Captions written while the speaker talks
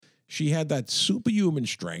she had that superhuman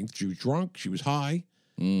strength. She was drunk. She was high.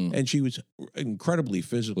 And she was incredibly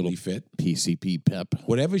physically fit. PCP pep.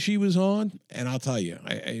 Whatever she was on, and I'll tell you,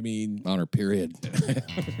 I mean... On her period.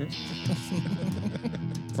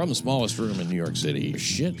 From the smallest room in New York City.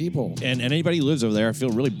 Shit, people. And anybody who lives over there, I feel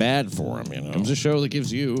really bad for them, you know. It's a show that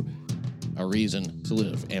gives you a reason to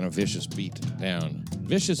live and a vicious beat down.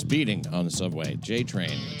 Vicious beating on the subway. J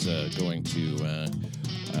train. It's going to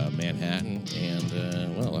Manhattan, and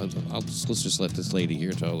let's just let this lady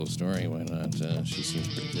here tell the story. Why not? She seems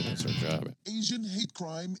pretty good at her job. Asian hate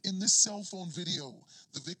crime in this cell phone video.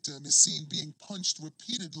 The victim is seen being punched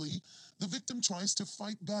repeatedly. The victim tries to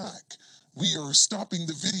fight back. We are stopping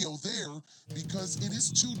the video there because it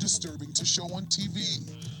is too disturbing to show on TV.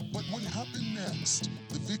 But what happened next?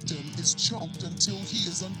 The victim is choked until he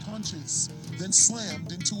is unconscious, then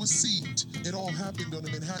slammed into a seat. It all happened on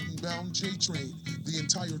a Manhattan-bound J train. The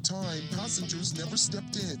entire time, passengers never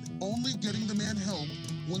stepped in, only getting the man help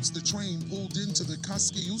once the train pulled into the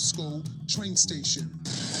Kosciuszko train station.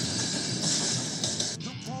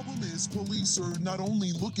 The problem is police are not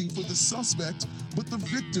only looking for the suspect, but the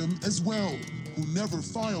victim as well, who never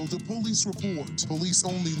filed a police report. Police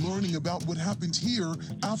only learning about what happened here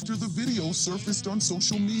after the video surfaced on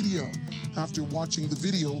social media. After watching the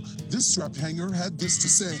video, this strap hanger had this to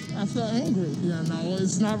say. I feel angry.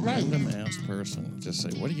 It's not right. I'm an asked person. Just say,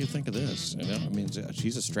 what do you think of this? You know, I mean,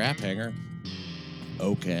 she's a strap hanger.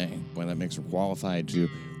 Okay. Well, that makes her qualified to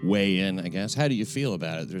weigh in, I guess. How do you feel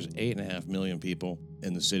about it? There's 8.5 million people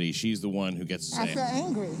in the city. She's the one who gets to say I feel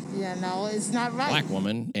angry. It's not right. Black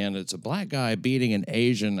woman, and it's a black guy beating an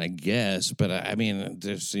Asian, I guess. But I mean,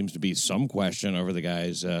 there seems to be some question over the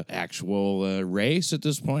guy's actual race at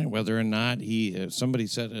this point, whether or not he. Somebody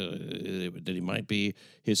said that he might be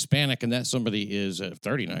Hispanic, and that somebody is a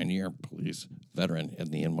 39-year police veteran in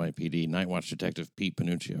the NYPD. Night Watch Detective Pete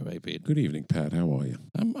Panuccio. Hey, Pete. Good evening, Pat. How are you?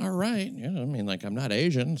 I'm all right. I mean, I'm not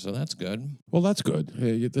Asian, so that's good. Well, that's good.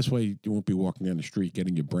 This way, you won't be walking down the street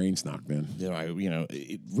getting your brains knocked in.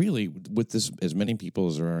 It really, with this, as many people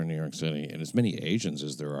as there are in New York City, and as many Asians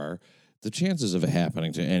as there are, the chances of it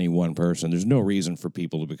happening to any one person, there's no reason for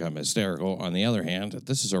people to become hysterical. On the other hand,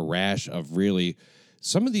 this is a rash of really,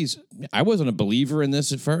 some of these, I wasn't a believer in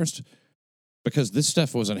this at first, because this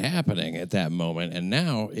stuff wasn't happening at that moment, and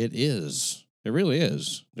now it is. It really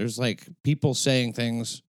is. There's like people saying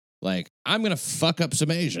things like, I'm going to fuck up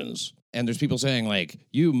some Asians. And there's people saying like,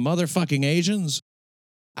 you motherfucking Asians?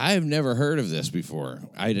 I've never heard of this before.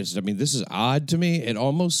 This is odd to me. It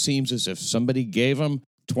almost seems as if somebody gave them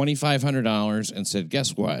 $2,500 and said,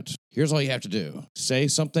 guess what? Here's all you have to do. Say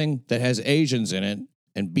something that has Asians in it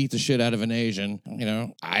and beat the shit out of an Asian.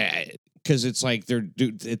 Because it's like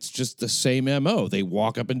it's just the same MO. They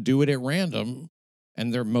walk up and do it at random,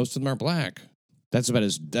 and most of them are black. That's about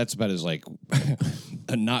as like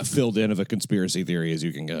not filled in of a conspiracy theory as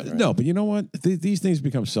you can get. Right? No, but you know what? These things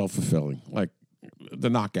become self-fulfilling. Like the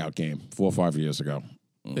knockout game 4 or 5 years ago.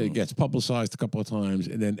 Mm-hmm. It gets publicized a couple of times,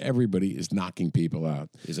 and then everybody is knocking people out.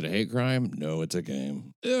 Is it a hate crime? No, it's a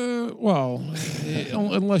game.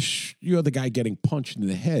 Unless you're the guy getting punched in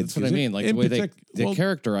the head. That's what I mean. Like the way they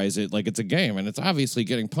characterize it, like it's a game, and it's obviously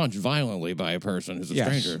getting punched violently by a person who's a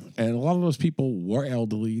stranger. And a lot of those people were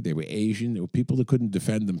elderly. They were Asian. They were people that couldn't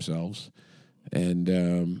defend themselves. And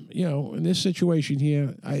in this situation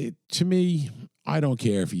here, to me, I don't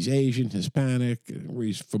care if he's Asian, Hispanic, or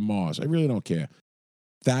he's from Mars. I really don't care.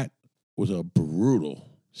 That was a brutal,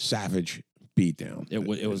 savage beatdown.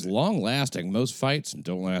 It was long-lasting. Most fights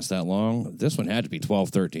don't last that long. This one had to be 12,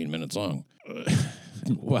 13 minutes long.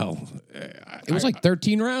 It was like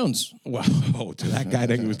 13 rounds. Well, to that guy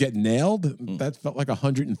that was getting nailed, that felt like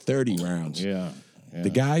 130 rounds. Yeah.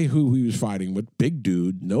 The guy who he was fighting with, big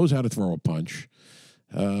dude, knows how to throw a punch.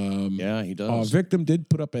 He does. Our victim did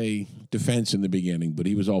put up a defense in the beginning, but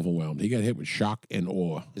he was overwhelmed. He got hit with shock and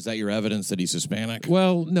awe. Is that your evidence that he's Hispanic?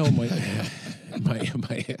 Well, no. My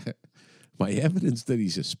evidence that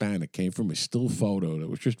he's Hispanic came from a still photo that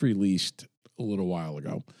was just released a little while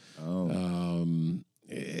ago. Oh.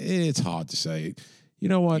 It's hard to say. You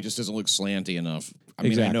know what? He just doesn't look slanty enough. I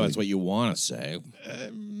mean, I know that's what you want to say.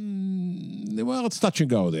 Well, it's touch and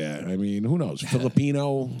go there. I mean, who knows?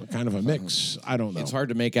 Filipino, kind of a mix. I don't know. It's hard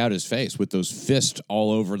to make out his face with those fists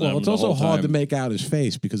all over them. Well, it's also hard to make out his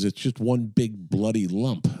face because it's just one big bloody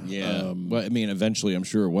lump. Yeah. Well, I mean, eventually, I'm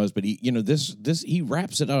sure it was, but he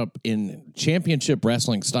wraps it up in championship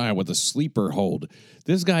wrestling style with a sleeper hold.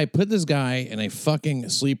 This guy put this guy in a fucking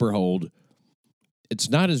sleeper hold. It's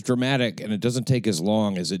not as dramatic, and it doesn't take as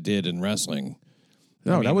long as it did in wrestling.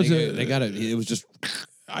 No, that was they got it. It was just.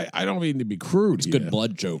 I don't mean to be crude. It's a good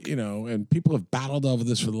blood joke. You know, and people have battled over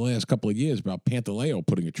this for the last couple of years about Pantaleo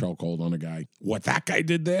putting a chokehold on a guy. What that guy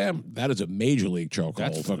did there, that is a major league chokehold.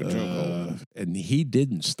 That's a fucking chokehold. And he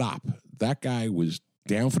didn't stop. That guy was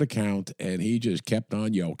down for the count, and he just kept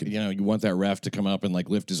on yoking. You know, you want that ref to come up and like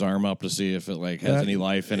lift his arm up to see if it like has any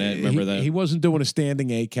life in it. Remember that? He wasn't doing a standing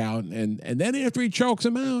 8 count, and then after he chokes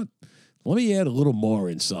him out, let me add a little more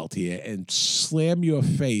insult here and slam your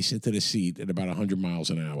face into the seat at about 100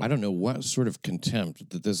 miles an hour. I don't know what sort of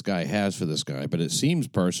contempt that this guy has for this guy, but it seems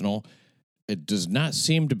personal. It does not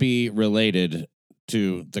seem to be related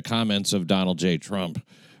to the comments of Donald J. Trump,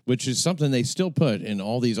 which is something they still put in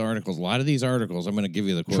all these articles. A lot of these articles, I'm going to give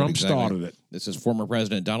you the quote. Trump exactly. started it. This is former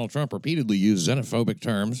President Donald Trump repeatedly used xenophobic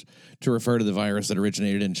terms to refer to the virus that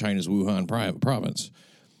originated in China's Wuhan province.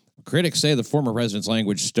 Critics say the former president's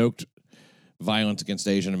language stoked violence against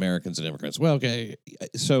Asian Americans and immigrants. Well, okay,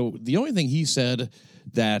 so the only thing he said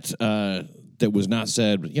that that was not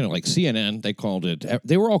said, you know, like CNN, they called it,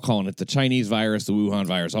 they were all calling it the Chinese virus, the Wuhan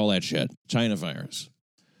virus, all that shit, China virus.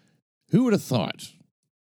 Who would have thought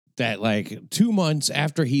that like 2 months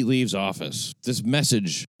after he leaves office, this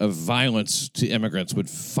message of violence to immigrants would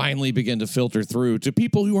finally begin to filter through to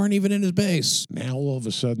people who aren't even in his base? Now all of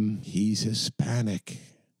a sudden, he's Hispanic.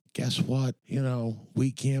 Guess what? You know,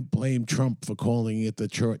 we can't blame Trump for calling it the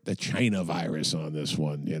China virus on this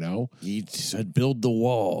one, you know? He said, build the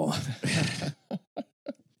wall.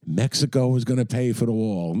 Mexico is going to pay for the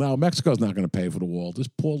wall. No, Mexico's not going to pay for the wall. This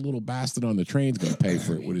poor little bastard on the train's going to pay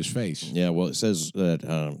for it with his face. Yeah, well, it says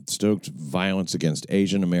that stoked violence against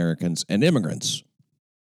Asian Americans and immigrants.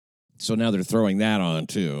 So now they're throwing that on,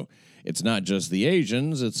 too. It's not just the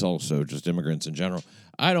Asians, it's also just immigrants in general.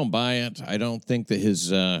 I don't buy it. I don't think that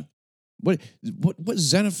his what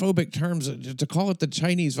xenophobic terms to call it the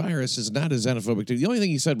Chinese virus is not a xenophobic term. The only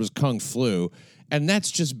thing he said was Kung flu, and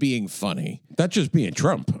that's just being funny. That's just being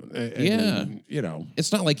Trump. Yeah, you know,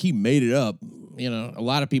 it's not like he made it up. You know, a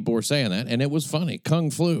lot of people were saying that, and it was funny.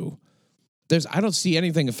 Kung flu. I don't see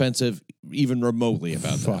anything offensive even remotely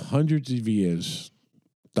about for that. hundreds of years,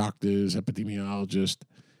 doctors, epidemiologists,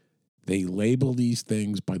 they label these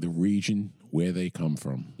things by the region where they come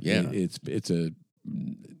from. Yeah. It's a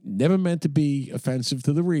never meant to be offensive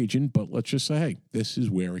to the region, but let's just say, hey, this is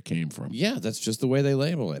where it came from. Yeah, that's just the way they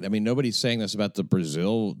label it. I mean, nobody's saying this about the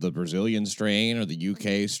Brazilian strain or the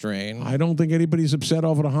UK strain. I don't think anybody's upset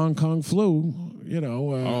over the Hong Kong flu. You know,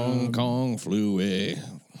 Hong Kong flu,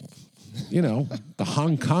 You know, the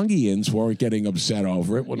Hong Kongians weren't getting upset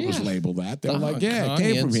over it when it was labeled that. They're like, yeah, it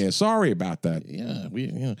came from here. Sorry about that.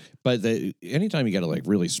 Yeah, But anytime you got to like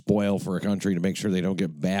really spoil for a country to make sure they don't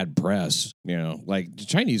get bad press, you know, like the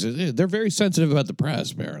Chinese, they're very sensitive about the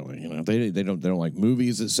press. Apparently, you know, they don't like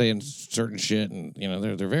movies that say certain shit, and you know,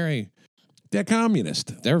 they're very. They're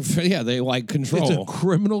communist. They like control. It's a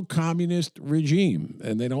criminal communist regime,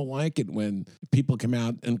 and they don't like it when people come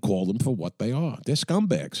out and call them for what they are. They're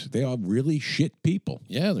scumbags. They are really shit people.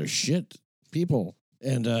 Yeah, they're shit people.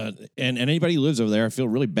 And anybody who lives over there, I feel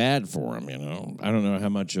really bad for them, you know. I don't know how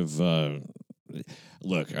much of...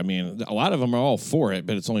 Look, I mean, a lot of them are all for it,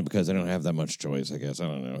 but it's only because they don't have that much choice, I guess. I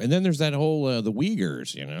don't know. And then there's that whole, the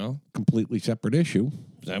Uyghurs, you know? Completely separate issue.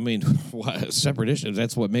 I mean, what, separate issue?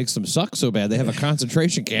 That's what makes them suck so bad. They have a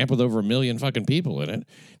concentration camp with over 1 million fucking people in it.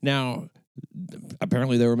 Now,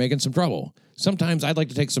 apparently they were making some trouble. Sometimes I'd like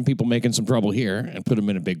to take some people making some trouble here and put them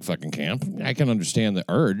in a big fucking camp. I can understand the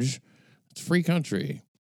urge. It's a free country.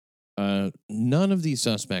 None of these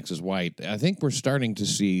suspects is white. I think we're starting to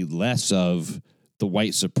see less of the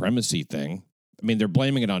white supremacy thing. I mean, they're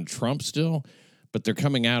blaming it on Trump still, but they're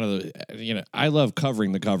coming out of the, you know, I love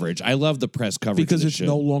covering the coverage. I love the press coverage. Because it's shit.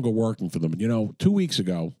 no longer working for them. You know, 2 weeks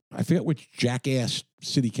ago, I forget which jackass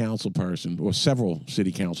city council person or several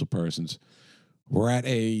city council persons were at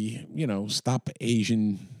a, you know, Stop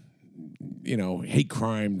Asian, you know, hate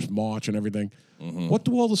crimes march and everything. Mm-hmm. What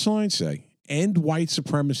do all the signs say? End white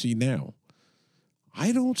supremacy now.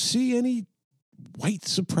 I don't see any white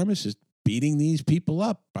supremacists beating these people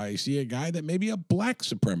up. I see a guy that may be a black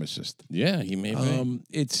supremacist. Yeah, he may be.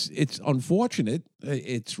 It's unfortunate.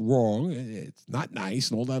 It's wrong. It's not nice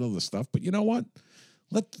and all that other stuff. But you know what?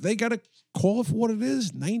 They got to call it for what it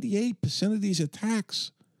is. 98% of these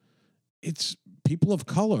attacks, it's people of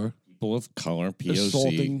color. People of color, POC.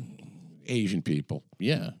 Assaulting Asian people.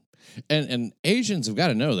 Yeah. And Asians have got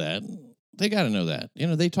to know that. They got to know that. You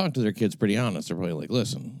know, they talk to their kids pretty honest. They're probably like,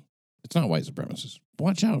 listen, it's not white supremacists.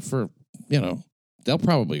 Watch out for, you know, they'll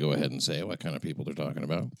probably go ahead and say what kind of people they're talking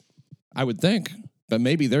about. I would think. But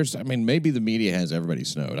maybe maybe the media has everybody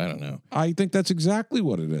snowed. I don't know. I think that's exactly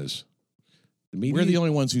what it is. The media, We're the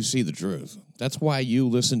only ones who see the truth. That's why you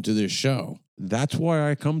listen to this show. That's why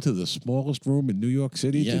I come to the smallest room in New York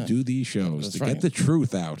City to do these shows, That's get the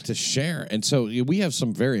truth out. To share. And so we have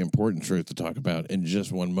some very important truth to talk about in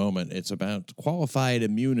just one moment. It's about qualified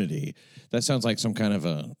immunity. That sounds like some kind of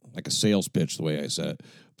a sales pitch, the way I said it.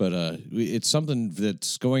 But it's something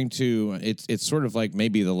that's going to, it's sort of like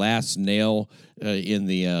maybe the last nail in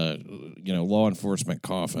the, law enforcement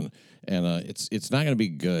coffin. And it's not going to be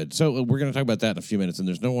good. So we're going to talk about that in a few minutes, and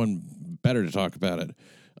there's no one better to talk about it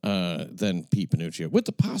than Pete Panuccio, with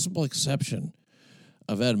the possible exception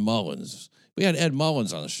of Ed Mullins. We had Ed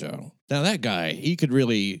Mullins on the show. Now, that guy, he could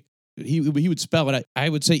really, he would spell it, I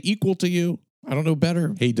would say, equal to you. I don't know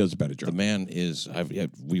better. He does a better job. The man is,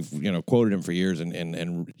 we've quoted him for years, and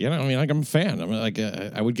I'm a fan. I'm like,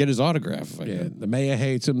 I would get his autograph if I could. The mayor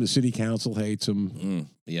hates him. The city council hates him.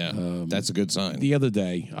 That's a good sign. The other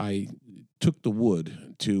day, I took the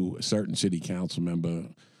wood to a certain city council member.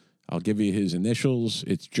 I'll give you his initials.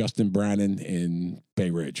 It's Justin Brannon in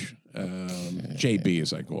Bay Ridge. JB,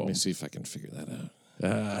 as I call him. Let me see if I can figure that out.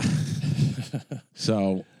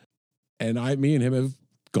 Me and him have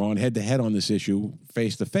gone head-to-head on this issue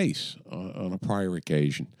face-to-face on a prior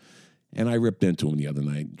occasion. And I ripped into him the other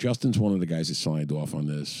night. Justin's one of the guys that signed off on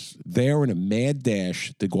this. They're in a mad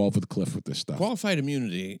dash to go over the cliff with this stuff. Qualified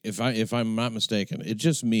immunity, if I'm not mistaken, it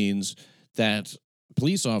just means that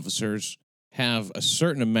police officers have a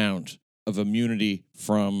certain amount of immunity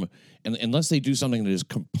from, and unless they do something that is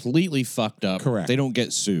completely fucked up, correct, they don't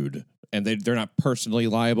get sued. And they're not personally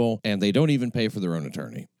liable, and they don't even pay for their own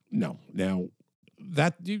attorney. No. Now,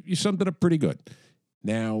 that you summed it up pretty good.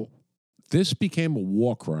 Now, this became a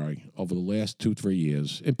war cry over the last 2-3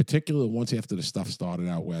 years, in particular once after the stuff started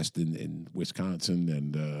out west in Wisconsin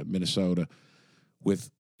and Minnesota.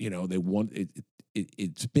 With they want it.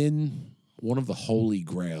 It's been one of the holy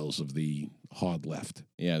grails of the hard left.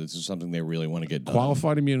 Yeah, this is something they really want to get done.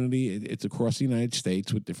 Qualified immunity. It's across the United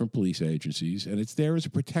States with different police agencies, and it's there as a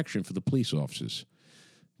protection for the police officers.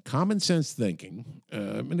 Common sense thinking,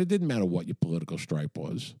 and it didn't matter what your political stripe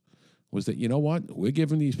was that, you know what? We're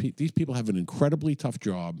giving these people have an incredibly tough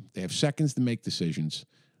job. They have seconds to make decisions.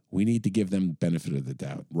 We need to give them the benefit of the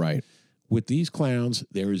doubt. Right. With these clowns,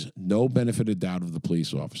 there is no benefit of doubt of the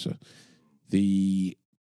police officer. It's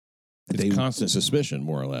constant suspicion,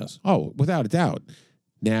 more or less. Oh, without a doubt.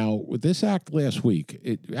 Now, with this act last week,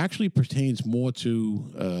 it actually pertains more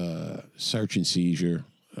to search and seizure,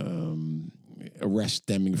 arrest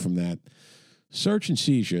stemming from that. Search and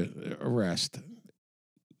seizure arrest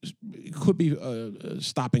could be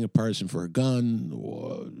stopping a person for a gun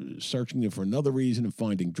or searching them for another reason and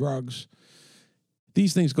finding drugs.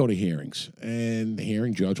 These things go to hearings, and the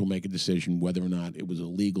hearing judge will make a decision whether or not it was a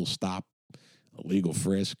legal stop, a legal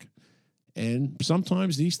frisk. And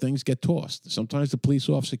sometimes these things get tossed. Sometimes the police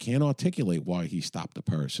officer can't articulate why he stopped a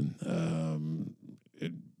person.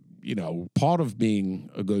 Part of being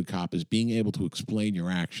a good cop is being able to explain your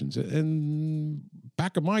actions. And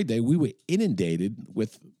back in my day, we were inundated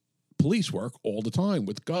with police work all the time,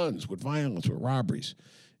 with guns, with violence, with robberies.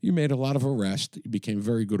 You made a lot of arrests. You became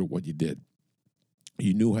very good at what you did.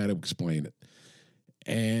 You knew how to explain it.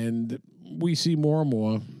 And we see more and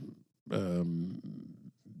more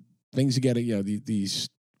things get, these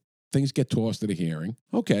things get tossed at a hearing.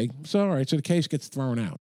 Okay, so all right, so the case gets thrown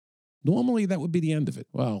out. Normally, that would be the end of it.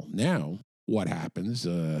 Well, now what happens?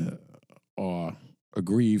 Our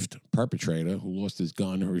aggrieved perpetrator who lost his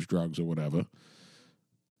gun or his drugs or whatever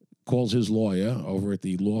calls his lawyer over at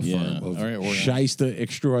the law firm of Shyster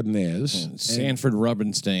Extraordinaires. Sanford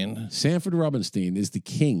Rubinstein. Sanford Rubinstein is the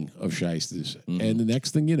king of shysters. Mm-hmm. And the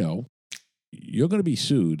next thing you know, you're going to be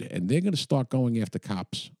sued, and they're going to start going after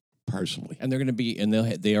cops personally. And they're going to be, and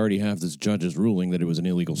they already have this judge's ruling that it was an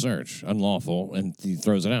illegal search, unlawful, and he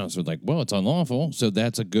throws it out. So like, well, it's unlawful, so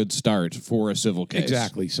that's a good start for a civil case.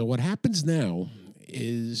 Exactly. So what happens now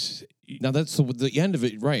is... Now, that's the end of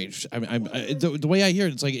it, right? The way I hear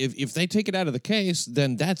it, it's like if they take it out of the case,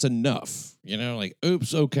 then that's enough. Like,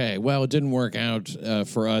 oops, okay, well, it didn't work out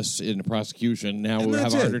for us in the prosecution. Now we'll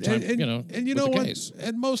have a harder time, and you know what? Case.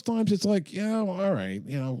 And most times it's like, all right,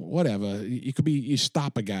 whatever. You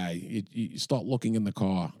stop a guy, you start looking in the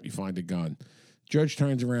car, you find a gun. Judge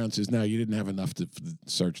turns around and says, no, you didn't have enough to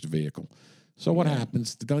search the vehicle. So what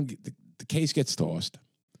happens? The case gets tossed.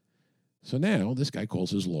 So now this guy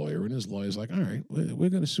calls his lawyer, and his lawyer's like, all right,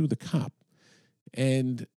 we're going to sue the cop.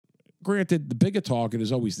 And granted, the bigger target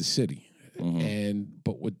is always the city. Mm-hmm.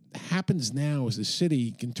 But what happens now is the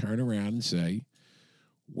city can turn around and say,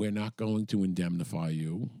 we're not going to indemnify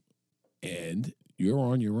you, and you're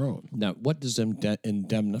on your own. Now, what does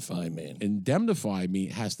indemnify mean? Indemnify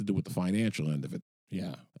has to do with the financial end of it.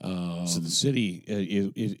 Yeah. So the city,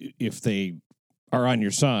 if they are on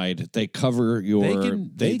your side, they cover your.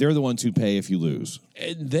 They're the ones who pay if you lose.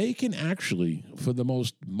 And they can actually, for the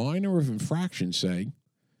most minor of infractions, say,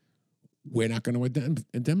 we're not going to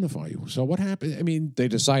indemnify you. So what happened? I mean, they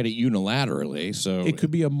decide it unilaterally. So it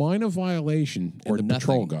could be a minor violation or in the nothing,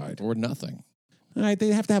 patrol guide, or nothing. All right, they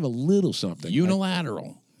have to have a little something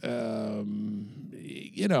unilateral. But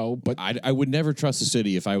I would never trust the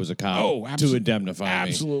city if I was a cop to indemnify me.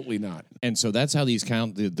 Absolutely not. And so that's how these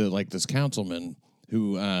this councilman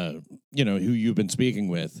who who you've been speaking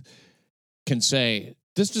with can say,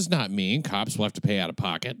 this does not mean cops will have to pay out of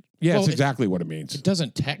pocket. Yeah, that's exactly what it means. It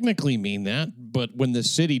doesn't technically mean that, but when the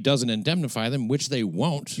city doesn't indemnify them, which they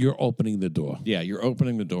won't, you're opening the door. Yeah, you're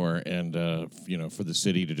opening the door, and for the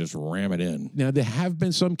city to just ram it in. Now, there have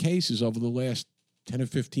been some cases over the last 10 or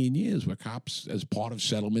 15 years where cops, as part of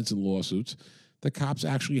settlements and lawsuits, the cops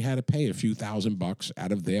actually had to pay a few $1,000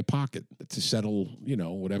 out of their pocket to settle,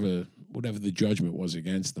 whatever the judgment was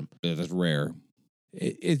against them. Yeah, that's rare.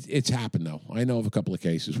 It's happened, though. I know of a couple of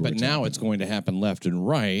cases where but now it's going to happen left and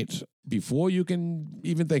right. Before you can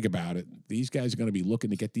even think about it, these guys are going to be looking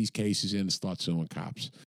to get these cases in and start suing cops.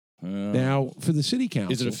 Now, for the city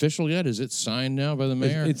council... Is it official yet? Is it signed now by the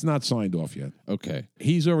mayor? It's not signed off yet. Okay.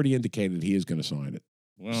 He's already indicated he is going to sign it.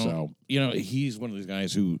 Well, he's one of these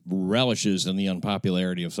guys who relishes in the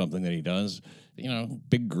unpopularity of something that he does.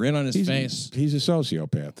 Big grin on his face. He's a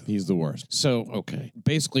sociopath. He's the worst. So, okay.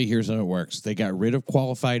 Basically, here's how it works. They got rid of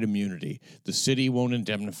qualified immunity. The city won't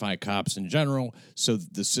indemnify cops in general, so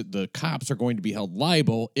the cops are going to be held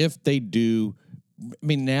liable if they do... I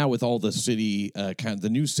mean, now with all the city, the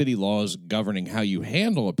new city laws governing how you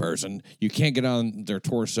handle a person, you can't get on their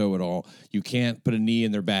torso at all. You can't put a knee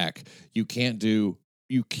in their back. You have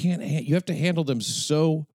to handle them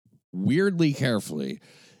so weirdly carefully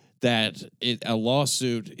that a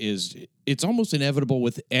lawsuit it's almost inevitable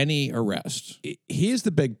with any arrest. Here's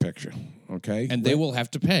the big picture, okay? And they will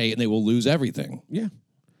have to pay, and they will lose everything. Yeah.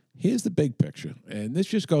 Here's the big picture. And this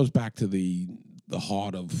just goes back to the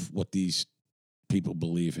heart of what these people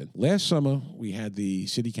believe in. Last summer, we had the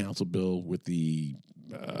city council bill with the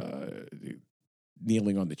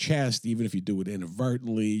kneeling on the chest. Even if you do it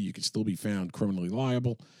inadvertently, you can still be found criminally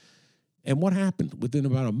liable. And what happened? Within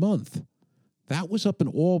about a month, that was up in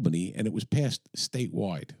Albany, and it was passed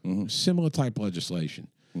statewide. Mm-hmm. Similar type legislation.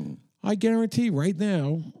 Mm-hmm. I guarantee right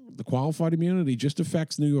now, the qualified immunity just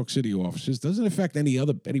affects New York City officers. Doesn't affect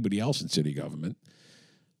anybody else in city government.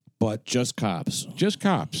 But just cops. Just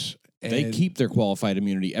cops. They keep their qualified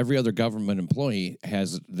immunity. Every other government employee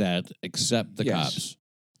has that except the cops.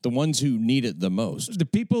 The ones who need it the most. The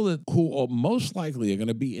people who are most likely are going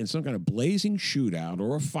to be in some kind of blazing shootout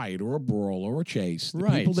or a fight or a brawl or a chase. The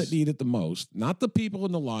people that need it the most. Not the people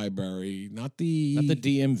in the library, not the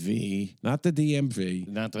DMV. Not the DMV.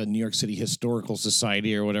 Not the New York City Historical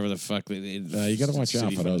Society or whatever the fuck. You got to watch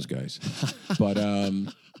out for those guys. But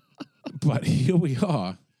here we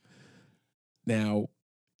are. Now,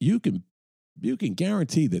 you can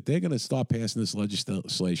guarantee that they're going to start passing this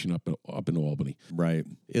legislation up in Albany. Right.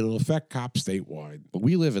 It'll affect cops statewide. But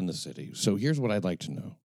we live in the city. So here's what I'd like to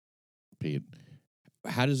know, Pete.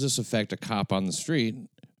 How does this affect a cop on the street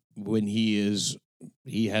when he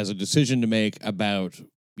has a decision to make about,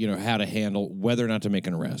 how to handle whether or not to make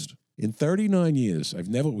an arrest? In 39 years,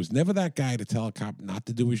 was never that guy to tell a cop not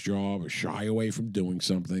to do his job or shy away from doing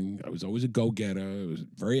something. I was always a go-getter. I was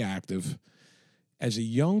very active. As a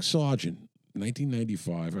young sergeant,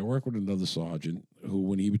 1995, I worked with another sergeant who,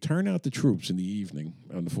 when he would turn out the troops in the evening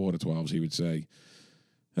on the 4 to 12s, he would say,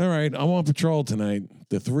 all right, I'm on patrol tonight.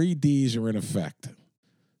 The 3 Ds are in effect.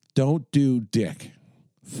 Don't do dick.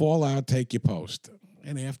 Fall out, take your post.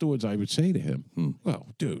 And afterwards, I would say to him,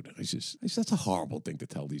 well, dude, I says, that's a horrible thing to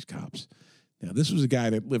tell these cops. Now, this was a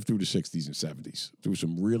guy that lived through the 60s and 70s, through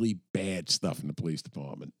some really bad stuff in the police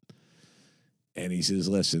department. And he says,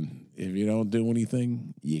 listen, if you don't do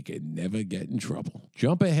anything, you can never get in trouble.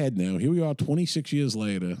 Jump ahead now. Here we are 26 years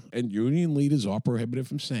later, and union leaders are prohibited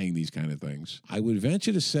from saying these kind of things. I would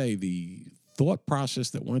venture to say the thought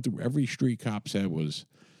process that went through every street cop's head was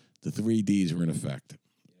the 3 Ds are in effect.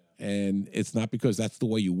 And it's not because that's the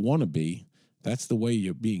way you want to be. That's the way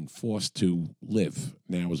you're being forced to live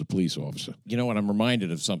now as a police officer. You know what? I'm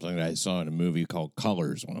reminded of something that I saw in a movie called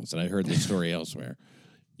Colors once, and I heard this story elsewhere.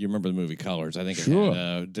 You remember the movie Colors? I think. Sure. It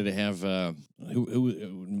had, did it have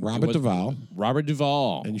Robert Duvall Robert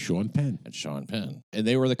Duvall and Sean Penn. and Sean Penn, and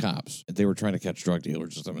they were the cops. They were trying to catch drug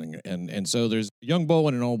dealers or something. And so there's a young bull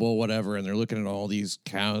and an old bull, whatever, and they're looking at all these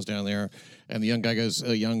cows down there. And the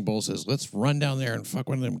young bull says, "Let's run down there and fuck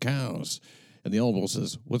one of them cows." And the old bull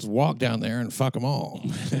says, "Let's walk down there and fuck them all."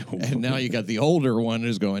 And now you got the older one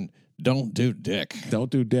who's going, "Don't do dick. Don't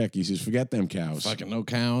do dick." He says, "Forget them cows. Fucking no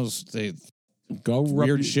cows. They Go rub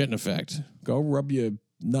weird your, shit in effect." Go rub your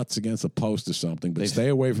nuts against a post or something, but stay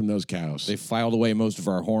away from those cows. They filed away most of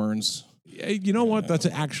our horns. You know what? That's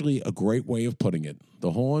actually a great way of putting it.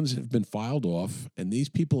 The horns have been filed off, and these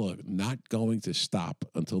people are not going to stop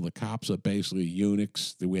until the cops are basically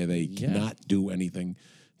eunuchs where they cannot do anything.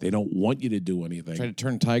 They don't want you to do anything. Try to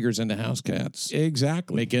turn tigers into house cats.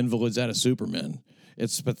 Exactly. Make invalids out of supermen.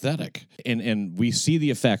 It's pathetic. And we see the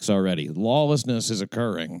effects already. Lawlessness is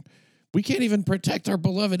occurring. We can't even protect our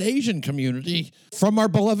beloved Asian community from our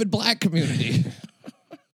beloved black community.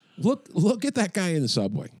 Look at that guy in the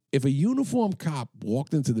subway. If a uniformed cop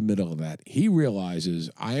walked into the middle of that, he realizes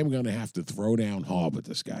I am going to have to throw down hard with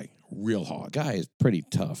this guy, real hard. Guy is pretty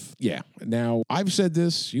tough. Yeah. Now, I've said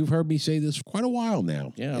this. You've heard me say this for quite a while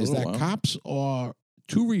now. Yeah, is that while. cops are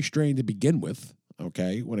too restrained to begin with,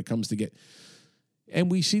 okay, when it comes to get... And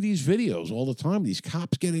we see these videos all the time, these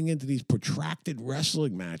cops getting into these protracted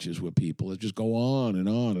wrestling matches with people that just go on and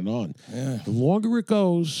on and on. Yeah. The longer it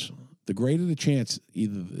goes, the greater the chance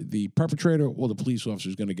either the perpetrator or the police officer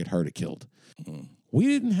is going to get hurt or killed. Mm-hmm. We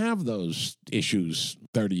didn't have those issues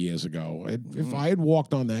 30 years ago. If I had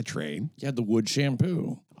walked on that train... You had the wood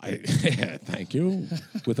shampoo. Thank you.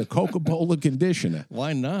 With a Coca-Cola conditioner.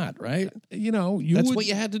 Why not, right? You know, That's what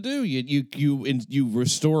you had to do. You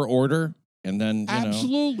restore order. And then,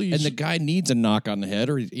 absolutely. And the guy needs a knock on the head,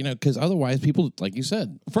 or, because otherwise people, like you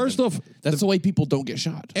said. First off, that's the way people don't get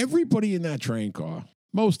shot. Everybody in that train car,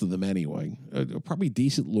 most of them anyway, are probably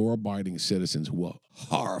decent law-abiding citizens who are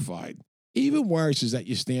horrified. Even worse is that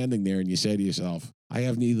you're standing there and you say to yourself, I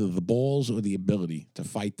have neither the balls or the ability to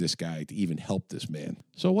fight this guy, to even help this man.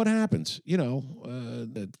 So what happens?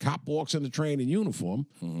 The cop walks in the train in uniform.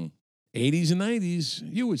 Mm-hmm. 80s and 90s,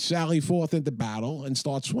 you would sally forth into battle and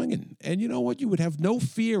start swinging. And you know what? You would have no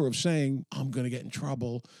fear of saying, I'm going to get in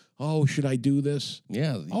trouble. Oh, should I do this?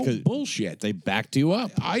 Yeah. Oh, bullshit. They backed you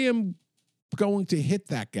up. I am going to hit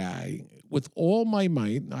that guy with all my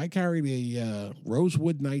might. I carried a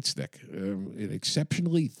rosewood nightstick, an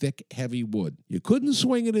exceptionally thick, heavy wood. You couldn't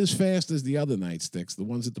swing it as fast as the other nightsticks, the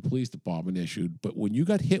ones that the police department issued. But when you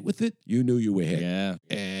got hit with it, you knew you were hit. Yeah.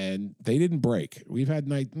 And they didn't break. We've had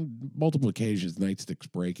multiple occasions nightsticks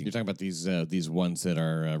breaking. You're talking about these ones that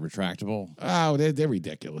are retractable? Oh, they're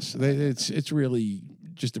ridiculous. It's really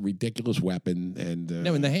just a ridiculous weapon. And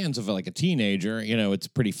no, in the hands of like a teenager, it's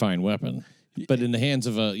a pretty fine weapon. But in the hands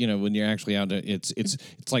of when you're actually out, it's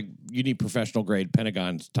like you need professional grade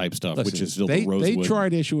Pentagon type stuff, Listen, which is still the rosewood. They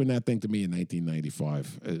tried issuing that thing to me in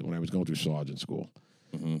 1995 when I was going through sergeant school.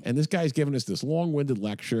 Mm-hmm. And this guy's giving us this long-winded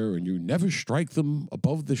lecture, and you never strike them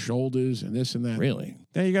above the shoulders and this and that. Really?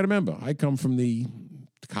 Now, you got to remember, I come from the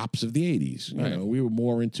cops of the 80s. You know, we were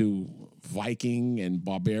more into Viking and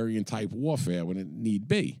barbarian type warfare when it need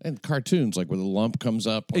be. And cartoons, like where the lump comes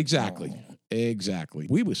up. Exactly. Exactly.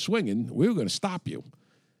 We were swinging. We were going to stop you.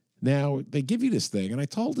 Now, they give you this thing, and I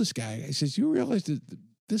told this guy, I says, you realize that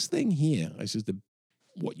this thing here, I says,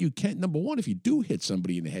 what you can, number one, if you do hit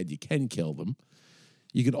somebody in the head, you can kill them.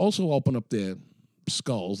 You could also open up their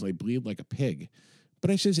skulls, they bleed like a pig.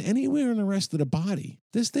 But I says, anywhere in the rest of the body,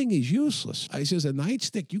 this thing is useless. I says, a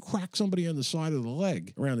nightstick, you crack somebody on the side of the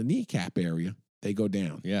leg, around the kneecap area, they go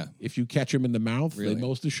down. Yeah. If you catch them in the mouth, Really? they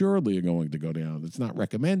most assuredly are going to go down. It's not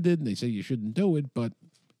recommended, and they say you shouldn't do it, but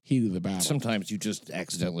heat of the battle. Sometimes you just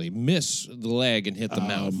accidentally miss the leg and hit the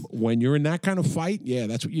mouth. When you're in that kind of fight, yeah,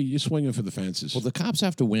 that's what you're swinging for the fences. Well, the cops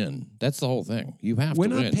have to win. That's the whole thing. You have We're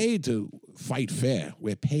to win. not paid to fight fair.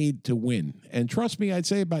 We're paid to win. And trust me, I'd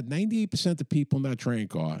say about 98% of people in that train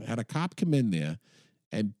car had a cop come in there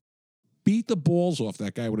and beat the balls off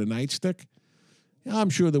that guy with a nightstick.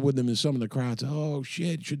 I'm sure there wouldn't have been some in the crowds. Oh,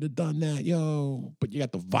 shit, should have done that, yo. But you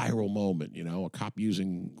got the viral moment, a cop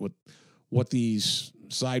using what these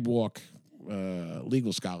sidewalk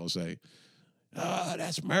legal scholars say.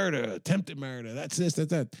 That's murder, attempted murder. That's this,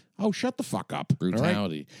 that's that. Oh, shut the fuck up.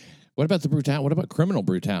 Brutality. What about the brutality? What about criminal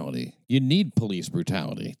brutality? You need police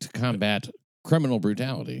brutality to combat criminal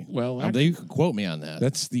brutality. Well, you can quote me on that.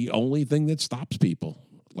 That's the only thing that stops people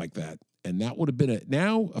like that. And that would have been it.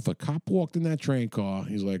 Now, if a cop walked in that train car,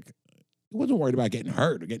 he's like, he wasn't worried about getting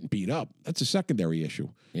hurt or getting beat up. That's a secondary issue.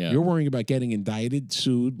 Yeah. You're worrying about getting indicted,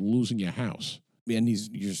 sued, losing your house. and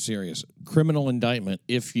you're serious. Criminal indictment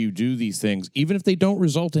if you do these things, even if they don't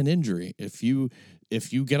result in injury. If you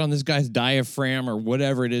get on this guy's diaphragm or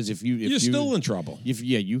whatever it is, you're still in trouble.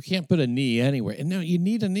 You can't put a knee anywhere. And now you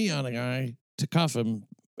need a knee on a guy to cuff him.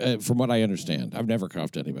 From what I understand, I've never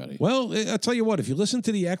cuffed anybody. Well, I'll tell you what. If you listen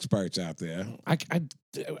to the experts out there,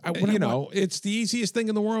 it's the easiest thing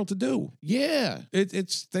in the world to do. Yeah,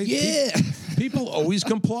 people always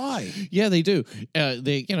comply. Yeah, they do.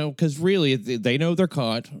 Because really they know they're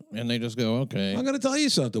caught and they just go, okay. I'm going to tell you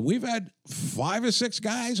something. We've had 5 or 6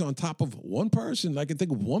 guys on top of one person. I can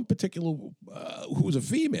think of one particular who was a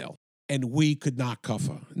female, and we could not cuff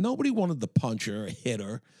her. Nobody wanted to punch her, hit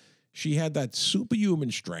her. She had that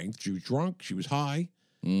superhuman strength. She was drunk. She was high.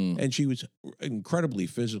 And she was incredibly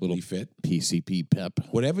physically fit. PCP pep.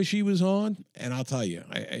 Whatever she was on, and I'll tell you,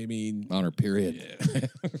 I mean... On her period.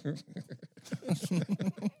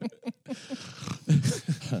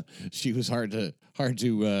 She was hard to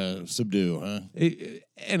subdue, huh?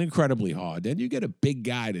 And incredibly hard. Then you get a big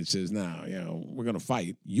guy that says, "No, we're going to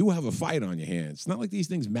fight." You have a fight on your hands. It's not like these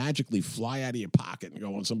things magically fly out of your pocket and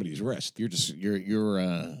go on somebody's wrist. You're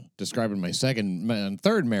describing my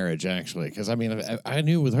third marriage, actually, because I mean, I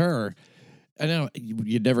knew with her, I know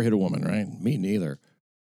you'd never hit a woman, right? Me neither.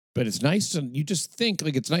 But it's nice to, you just think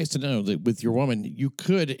like it's nice to know that with your woman, you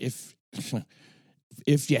could, if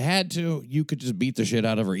you had to, you could just beat the shit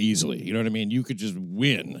out of her easily. You know what I mean? You could just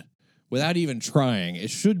win without even trying. It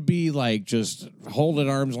should be like just hold at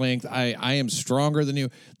arm's length. I am stronger than you.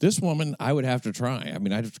 This woman, I would have to try. I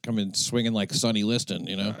mean, I'd have to come in swinging like Sonny Liston,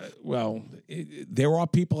 there are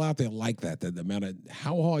people out there like that no matter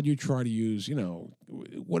how hard you try to use,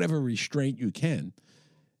 whatever restraint you can,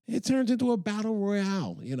 it turns into a battle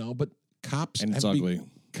royale, but cops... And it's ugly.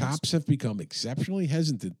 Cops have become exceptionally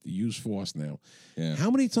hesitant to use force now. Yeah. How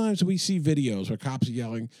many times do we see videos where cops are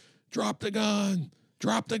yelling, "Drop the gun!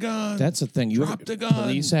 Drop the gun!" That's the thing. Drop the gun.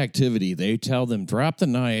 Police activity, they tell them, drop the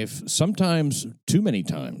knife. Sometimes, too many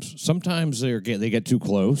times. Sometimes they get too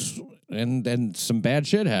close, and some bad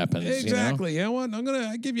shit happens. Exactly. You know what?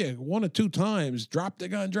 I give you 1 or 2 times. Drop the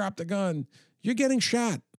gun. Drop the gun. You're getting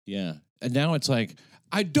shot. Yeah. And now it's like,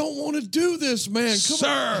 I don't want to do this, man. Come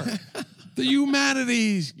on. The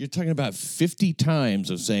humanities. You're talking about 50 times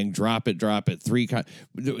of saying drop it, 3 times.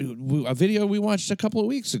 A video we watched a couple of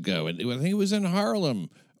weeks ago, and I think it was in Harlem,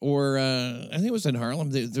 There was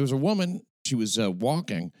a woman, she was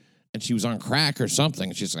walking, and she was on crack or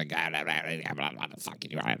something. She's like,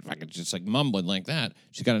 just like mumbling like that.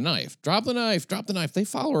 She's got a knife. Drop the knife. They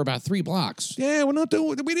follow her about 3 blocks. Yeah, we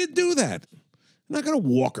didn't do that. We're not going to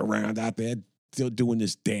walk around out there still doing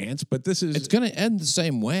this dance, but it's going to end the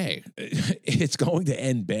same way. It's going to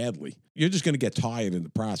end badly. You're just going to get tired in the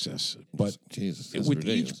process. But Jesus, with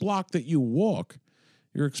ridiculous. Each block that you walk,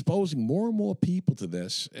 you're exposing more and more people to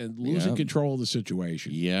this and losing control of the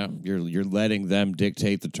situation. Yeah, you're letting them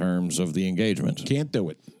dictate the terms of the engagement. Can't do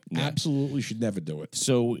it. Yeah. Absolutely should never do it.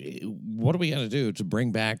 So what do we got to do to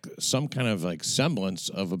bring back some kind of like semblance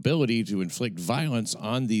of ability to inflict violence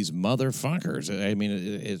on these motherfuckers? I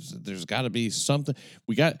mean, there's got to be something.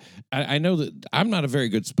 I know that I'm not a very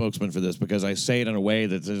good spokesman for this because I say it in a way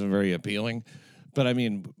that isn't very appealing. But I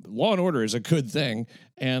mean, law and order is a good thing,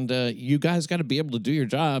 and you guys got to be able to do your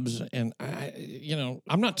jobs. And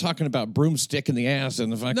I'm not talking about broomstick in the ass in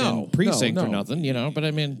the fucking precinct or nothing, But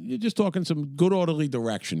I mean, you're just talking some good orderly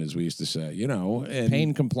direction, as we used to say, and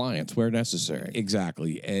pain compliance where necessary.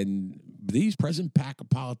 Exactly. And these present pack of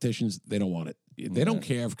politicians, they don't want it. They don't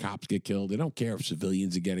care if cops get killed. They don't care if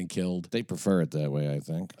civilians are getting killed. They prefer it that way, I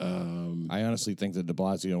think. I honestly think that de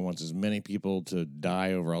Blasio wants as many people to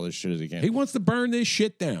die over all this shit as he can. He wants to burn this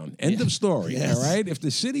shit down. End of story. Yes. All right? If the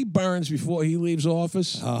city burns before he leaves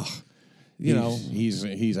office,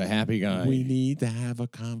 he's a happy guy. We need to have a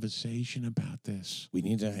conversation about this. We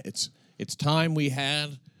need to. It's time we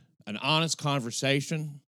had an honest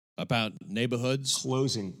conversation about neighborhoods.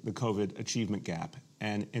 Closing the COVID achievement gap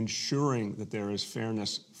and ensuring that there is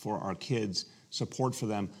fairness for our kids, support for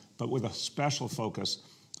them, but with a special focus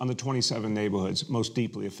on the 27 neighborhoods most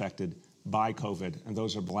deeply affected by COVID, and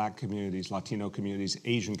those are Black communities, Latino communities,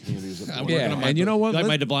 Asian communities. And you know what? Like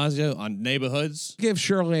my de Blasio on neighborhoods. Give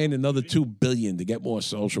Shirlane another $2 billion to get more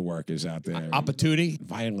social workers out there. Opportunity.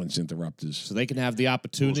 Violence interrupters. So they can have the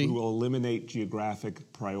opportunity. We will eliminate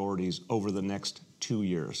geographic priorities over the next 2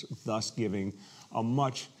 years, thus giving a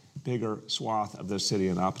much bigger swath of the city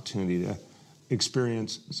an opportunity to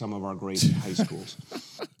experience some of our great high schools.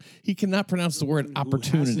 He cannot pronounce the word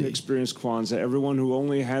opportunity. Who hasn't experienced Kwanzaa? Everyone who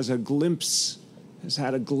only has a glimpse, has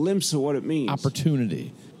had a glimpse of what it means.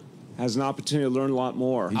 Opportunity. Has an opportunity to learn a lot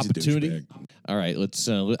more. Opportunity. All right, let's.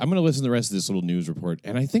 I'm going to listen to the rest of this little news report,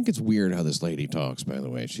 and I think it's weird how this lady talks. By the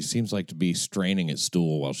way, she seems like to be straining at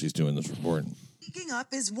stool while she's doing this report. Speaking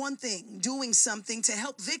up is one thing. Doing something to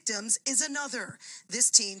help victims is another. This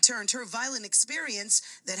teen turned her violent experience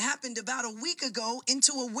that happened about a week ago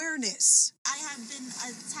into awareness. I have been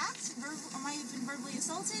attacked, I have been verbally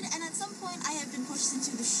assaulted, and at some point I have been pushed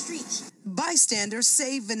into the street. Bystanders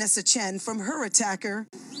saved Vanessa Chen from her attacker.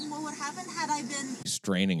 What would happen had I been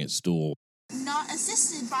Straining at stool. not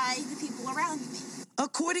assisted by the people around me?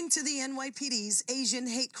 According to the NYPD's Asian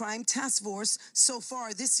Hate Crime Task Force, so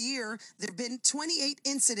far this year, there have been 28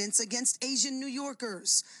 incidents against Asian New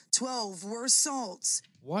Yorkers. 12 were assaults.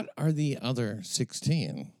 What are the other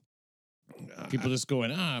 16? People just going,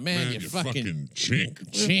 man, you fucking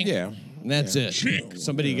chink. Yeah. And that's it. Chink.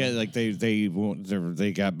 Somebody got like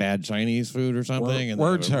they got bad Chinese food or something.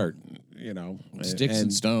 Words they, hurt. You know, Sticks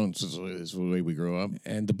and stones is the way we grew up.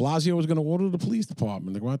 And de Blasio was going to order the police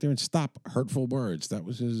department to go out there and stop hurtful words. That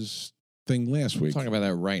was his thing last week. Talking about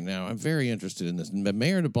that right now. I'm very interested in this.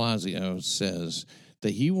 Mayor de Blasio says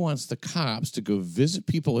that he wants the cops to go visit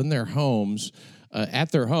people in their homes,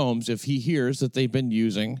 at their homes, if he hears that they've been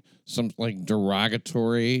using some like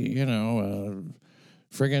derogatory,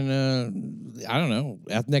 friggin', I don't know,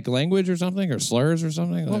 ethnic language or something, or slurs or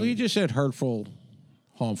something. Well, he just said hurtful,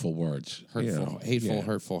 harmful words. Hateful,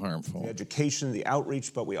 hurtful, harmful. The education, the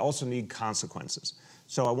outreach, but we also need consequences.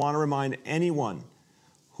 So I want to remind anyone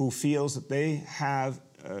who feels that they have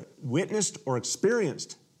witnessed or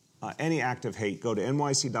experienced any act of hate, go to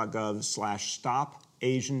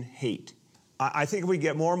nyc.gov/stopasianhate. I think if we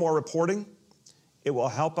get more and more reporting, it will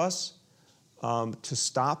help us to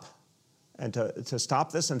stop and to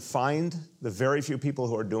stop this and find the very few people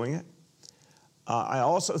who are doing it. I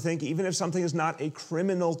also think even if something is not a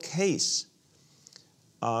criminal case,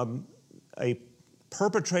 a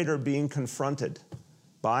perpetrator being confronted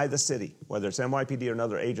by the city, whether it's NYPD or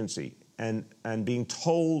another agency, and being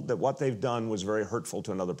told that what they've done was very hurtful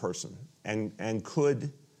to another person and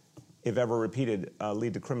could, if ever repeated,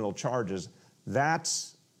 lead to criminal charges,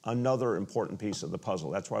 that's another important piece of the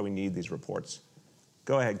puzzle. That's why we need these reports.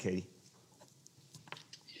 Go ahead, Katie.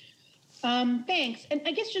 Thanks. And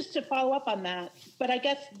I guess just to follow up on that, but I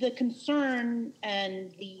guess the concern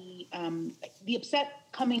and the upset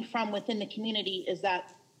coming from within the community is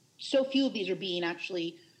that so few of these are being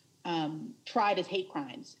actually tried as hate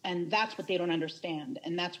crimes. And that's what they don't understand.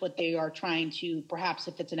 And that's what they are trying to, perhaps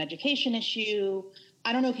if it's an education issue.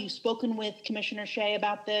 I don't know if you've spoken with Commissioner Shea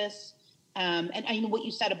about this. And I know what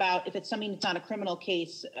you said about if it's something that's not a criminal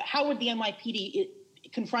case, how would the NYPD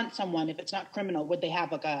confront someone if it's not criminal? Would they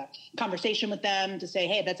have like a conversation with them to say,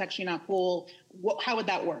 hey, that's actually not cool? How would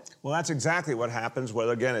that work? Well, that's exactly what happens,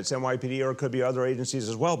 whether, again, it's NYPD or it could be other agencies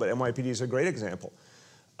as well, but NYPD is a great example.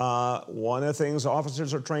 One of the things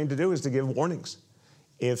officers are trained to do is to give warnings.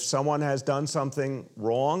 If someone has done something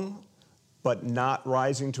wrong but not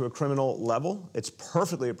rising to a criminal level, it's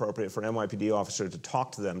perfectly appropriate for an NYPD officer to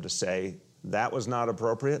talk to them to say, that was not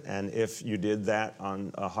appropriate, and if you did that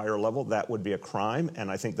on a higher level, that would be a crime, and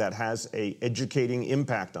I think that has an educating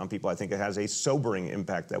impact on people. I think it has a sobering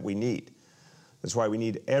impact that we need. That's why we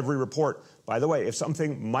need every report. By the way, if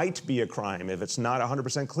something might be a crime, if it's not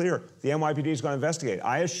 100% clear, the NYPD is going to investigate.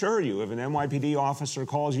 I assure you, if an NYPD officer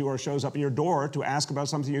calls you or shows up at your door to ask about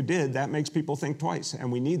something you did, that makes people think twice,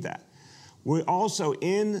 and we need that. We're also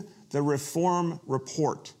in the reform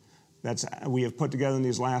report that we have put together in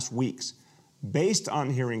these last weeks, based on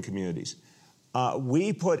hearing communities,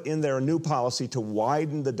 we put in there a new policy to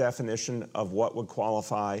widen the definition of what would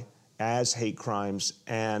qualify as hate crimes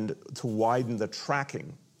and to widen the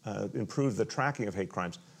tracking, improve the tracking of hate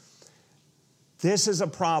crimes. This is a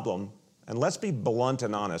problem, and let's be blunt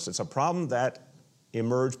and honest, it's a problem that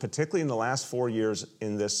emerged particularly in the last 4 years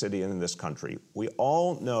in this city and in this country. We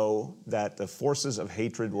all know that the forces of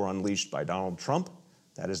hatred were unleashed by Donald Trump.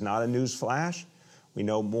 That is not a news flash. We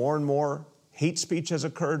know more and more hate speech has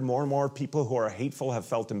occurred. More and more people who are hateful have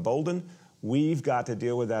felt emboldened. We've got to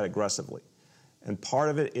deal with that aggressively. And part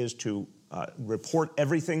of it is to report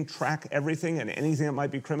everything, track everything, and anything that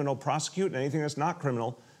might be criminal, prosecute, and anything that's not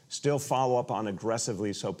criminal, still follow up on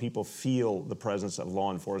aggressively so people feel the presence of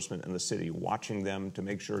law enforcement in the city, watching them to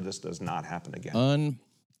make sure this does not happen again.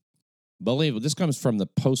 Unbelievable. This comes from the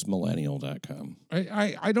postmillennial.com.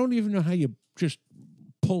 I don't even know how you just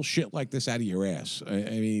pull shit like this out of your ass. I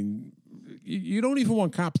mean, you don't even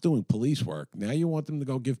want cops doing police work. Now you want them to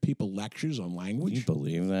go give people lectures on language? Can you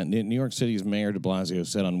believe that? New York City's Mayor de Blasio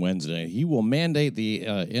said on Wednesday he will mandate the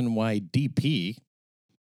NYDP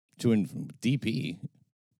to DP.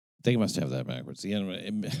 They must have that backwards. The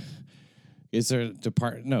Is there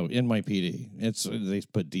No, NYPD. They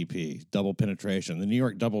put DP, double penetration. The New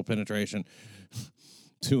York double penetration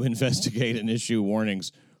to investigate and issue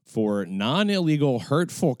warnings for non-illegal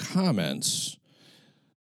hurtful comments.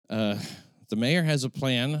 The mayor has a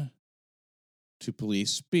plan to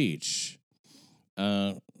police speech.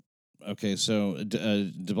 Okay, so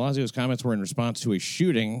de Blasio's comments were in response to a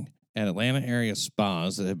shooting at Atlanta area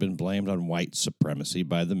spas that have been blamed on white supremacy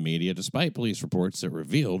by the media, despite police reports that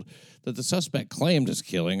revealed that the suspect claimed his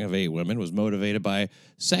killing of 8 women was motivated by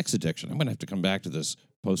sex addiction. I'm going to have to come back to this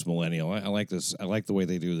post-millennial. I like this. I like the way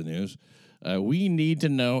they do the news. We need to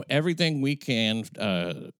know everything we can.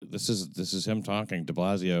 This is him talking, de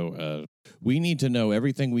Blasio. We need to know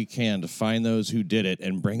everything we can to find those who did it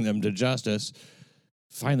and bring them to justice.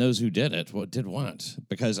 Find those who did it. What did what?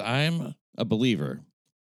 Because I'm a believer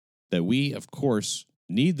that we, of course,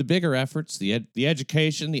 need the bigger efforts, the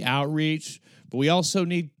education, the outreach, but we also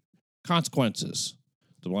need consequences,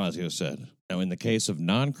 de Blasio said. Now, in the case of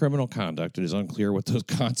non-criminal conduct, it is unclear what those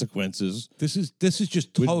consequences This is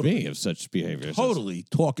just would totally be of such behavior. totally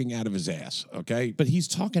talking out of his ass. Okay, But he's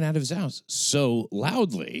talking out of his ass so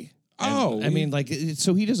loudly. And, Oh, I mean, like,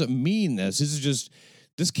 so he doesn't mean this. This is just,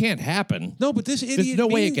 this can't happen. no, but this idiot. There's no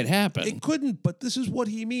way it mean- could happen. It couldn't, but this is what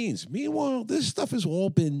he means. Meanwhile, this stuff has all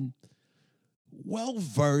been well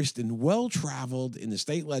versed and well traveled in the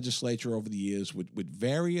state legislature over the years with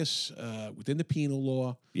various within the penal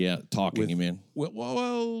law. Yeah, talking, you mean?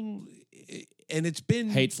 Well, and it's been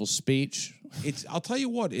Hateful speech. I'll tell you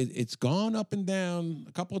what, it's gone up and down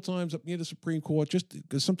a couple of times up near the Supreme Court, just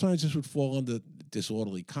because sometimes this would fall under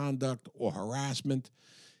disorderly conduct or harassment.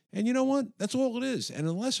 And you know what? That's all it is. And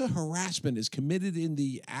unless a harassment is committed in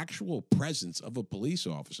the actual presence of a police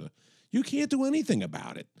officer, you can't do anything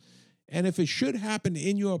about it. And if it should happen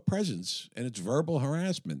in your presence and it's verbal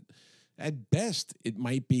harassment, at best, it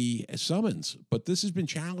might be a summons. But this has been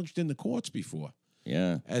challenged in the courts before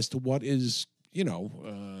Yeah. as to what is,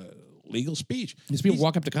 legal speech. These people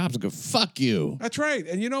walk up to cops and go, fuck you. That's right.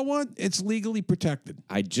 And you know what? It's legally protected.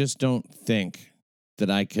 I just don't think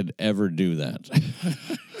that I could ever do that.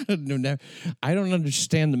 No, I don't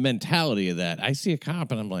understand the mentality of that. I see a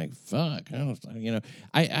cop and I'm like, fuck.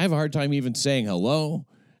 I have a hard time even saying hello.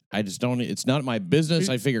 I just don't. It's not my business.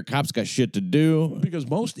 I figure cops got shit to do. Because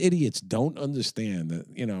most idiots don't understand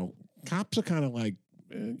that, cops are kind of like,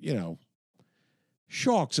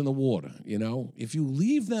 sharks in the water, If you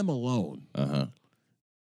leave them alone,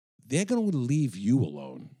 they're going to leave you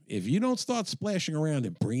alone. If you don't start splashing around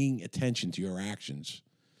and bringing attention to your actions,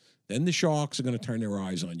 then the sharks are going to turn their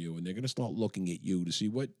eyes on you and they're going to start looking at you to see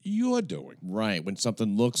what you're doing. Right, when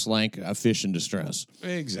something looks like a fish in distress.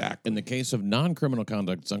 Exactly. In the case of non-criminal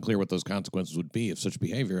conduct, it's unclear what those consequences would be of such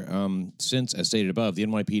behavior. Since, as stated above, the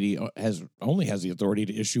NYPD only has the authority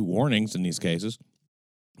to issue warnings in these cases.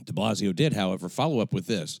 De Blasio did, however, follow up with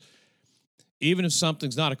this. Even if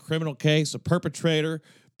something's not a criminal case, a perpetrator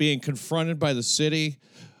being confronted by the city,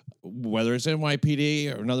 whether it's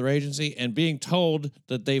NYPD or another agency, and being told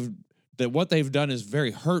that what they've done is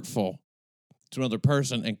very hurtful to another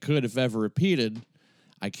person and could, if ever repeated,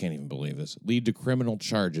 I can't even believe this, lead to criminal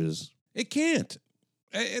charges. It can't.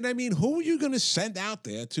 And I mean, who are you going to send out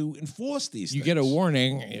there to enforce these You things? get a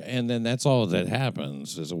warning, and then that's all that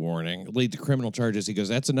happens is a warning. Lead to criminal charges. He goes,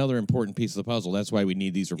 that's another important piece of the puzzle. That's why we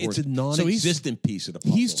need these reports. It's a non-existent piece of the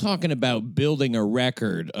puzzle. He's talking about building a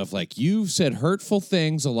record of, like, you've said hurtful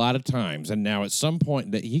things a lot of times, and now at some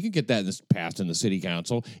point, that he could get that passed in the city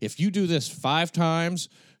council. If you do this 5 times,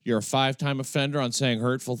 you're a 5-time offender on saying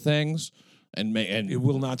hurtful things, and it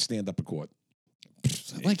will not stand up in court.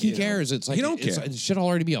 Like he cares. It's like he don't care. It should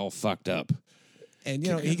already be all fucked up. And,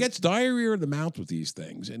 he gets diarrhea of the mouth with these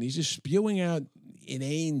things, and he's just spewing out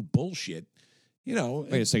inane bullshit,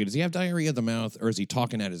 Wait a second. Does he have diarrhea of the mouth, or is he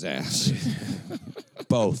talking at his ass?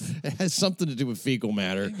 Both. It has something to do with fecal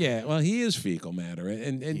matter. Yeah, well, he is fecal matter.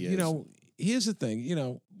 And He is. Here's the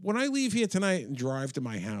thing. When I leave here tonight and drive to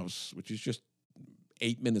my house, which is just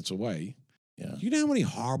 8 minutes away, Yeah. you know how many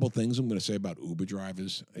horrible things I'm going to say about Uber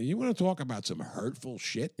drivers? You want to talk about some hurtful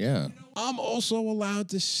shit? Yeah. I'm also allowed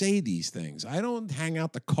to say these things. I don't hang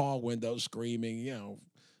out the car window screaming,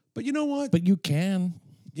 But you know what? But you can.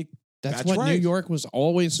 That's what right. New York was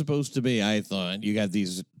always supposed to be, I thought. You got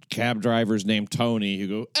these cab drivers named Tony who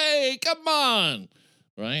go, hey, come on.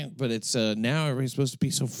 Right? But it's now everybody's supposed to be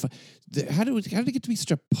so how did it get to be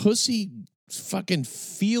such a pussy fucking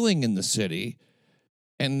feeling in the city?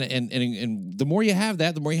 And the more you have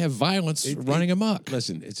that, the more you have violence running amok.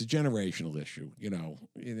 Listen, it's a generational issue.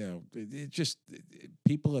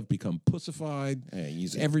 People have become pussified.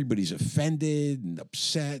 Everybody's offended and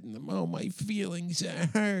upset, and my feelings are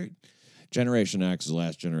hurt. Generation X is the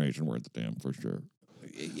last generation worth a damn for sure.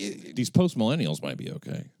 These post-millennials might be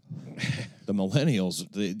okay. The millennials,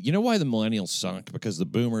 you know why the millennials sunk? Because the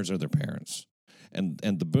boomers are their parents. And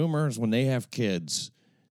the boomers, when they have kids,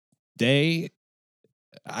 I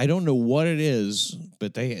don't know what it is,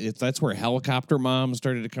 but that's where helicopter moms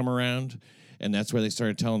started to come around. And that's where they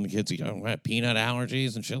started telling the kids, you know, what, peanut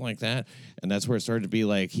allergies and shit like that. And that's where it started to be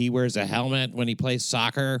like, he wears a helmet when he plays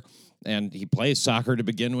soccer, and he plays soccer to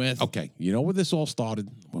begin with. Okay, you know where this all started?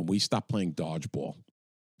 When we stopped playing dodgeball.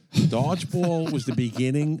 Dodgeball was the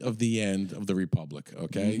beginning of the end of the Republic,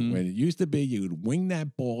 okay? Mm-hmm. When it used to be, you would wing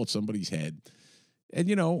that ball at somebody's head. And,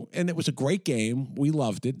 you know, and it was a great game. We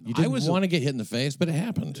loved it. You didn't want to get hit in the face, but it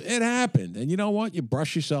happened. It happened. And you know what? You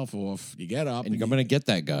brush yourself off. You get up. And you're going to get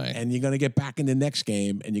that guy. And you're going to get back in the next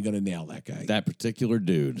game, and you're going to nail that guy. That particular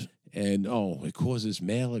dude. And, it causes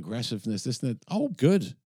male aggressiveness, this and that. Oh,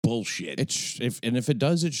 good. Bullshit. If it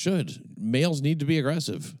does, it should. Males need to be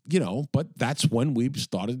aggressive. You know, but that's when we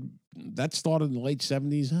started. That started in the late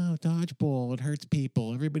 70s. Oh, dodgeball. It hurts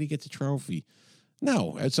people. Everybody gets a trophy.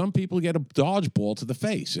 No, some people get a dodgeball to the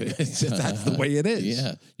face. That's the way it is.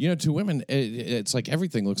 Yeah. You know, to women, it's like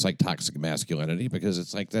everything looks like toxic masculinity because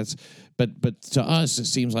it's like that's, but to us, it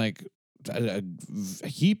seems like a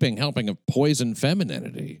helping of poison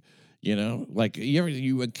femininity. You know, like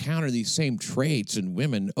you encounter these same traits in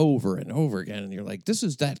women over and over again, and you're like, this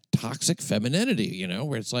is that toxic femininity, you know,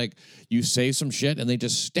 where it's like you say some shit and they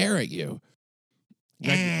just stare at you.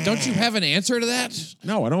 Like, don't you have an answer to that?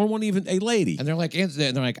 No, I don't want even a lady. And they're like,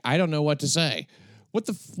 I don't know what to say. What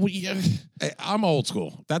the? I'm old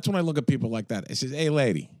school. That's when I look at people like that. I says, hey,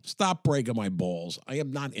 lady, stop breaking my balls. I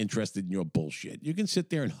am not interested in your bullshit. You can sit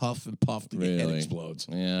there and huff and puff till your head explodes.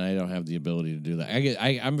 Yeah, I don't have the ability to do that.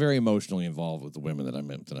 I'm very emotionally involved with the women that I'm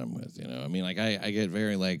with. You know, I mean, like I get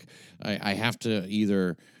very like I have to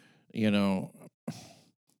either, you know,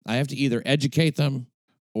 I have to either educate them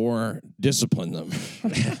or discipline them.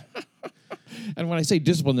 And when I say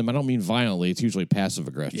discipline them, I don't mean violently. It's usually passive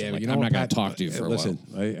aggression. Yeah, like, I'm not going to talk to you for a while.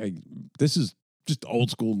 Listen, this is just old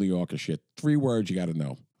school New Yorker shit. 3 words you got to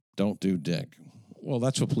know. Don't do dick. Well,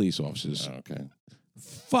 that's for police officers. Oh, okay.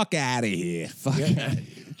 Fuck out of here. Fuck. Yeah.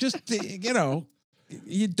 Just, you know,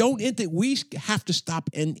 you don't. We have to stop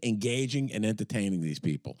engaging and entertaining these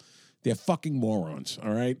people. They're fucking morons,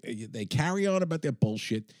 all right? They carry on about their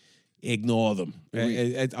bullshit. Ignore them.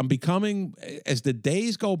 I'm becoming, as the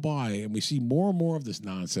days go by and we see more and more of this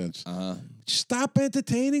nonsense, stop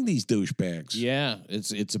entertaining these douchebags. Yeah,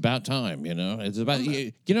 it's about time, you know? It's about,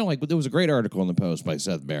 you know, like there was a great article in the Post by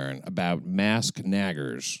Seth Barron about mask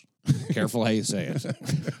naggers. Careful how you say it.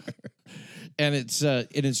 And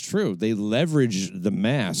it's true. They leverage the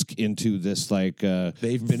mask into this like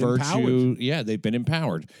they've been empowered. Yeah, they've been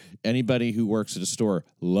empowered. Anybody who works at a store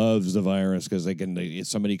loves the virus because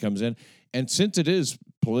somebody comes in, and since it is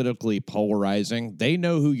politically polarizing, they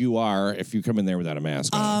know who you are if you come in there without a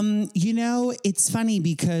mask on. You know, it's funny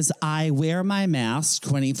because I wear my mask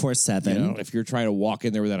 24/7. You know, if you're trying to walk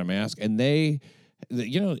in there without a mask, and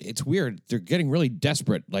you know, it's weird. They're getting really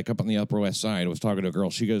desperate. Like up on the Upper West Side, I was talking to a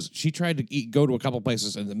girl. She tried to go to a couple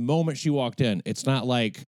places, and the moment she walked in, it's not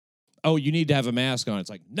like, oh, you need to have a mask on.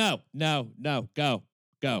 It's like, no, go.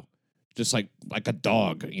 Just like a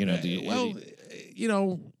dog, you know. You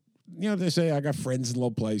know, they say I got friends in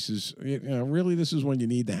low places. You know, really, this is when you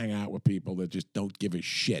need to hang out with people that just don't give a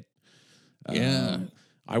shit. Yeah.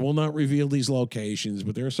 I will not reveal these locations,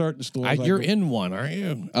 but there are certain stores. You're in one, aren't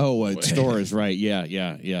you? Oh, stores, right? Yeah.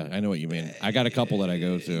 I know what you mean. I got a couple that I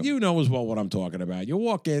go to. You know as well what I'm talking about. You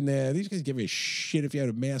walk in there; these guys give you a shit if you had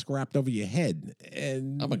a mask wrapped over your head.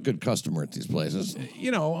 And I'm a good customer at these places.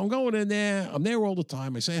 You know, I'm going in there. I'm there all the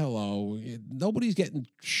time. I say hello. Nobody's getting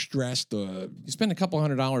stressed. You spend a couple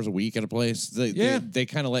 $100 a week at a place. They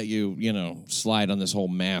kind of let you, you know, slide on this whole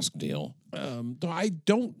mask deal. I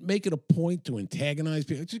don't make it a point to antagonize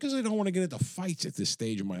people just because I don't want to get into fights at this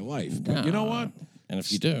stage of my life. But you know what? And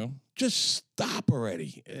if you do, just stop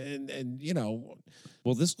already. And you know,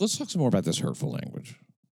 well, let's talk some more about this hurtful language,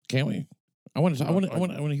 can't we? I want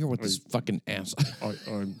to hear what this fucking ass.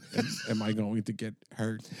 Am I going to get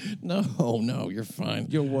hurt? No, you're fine.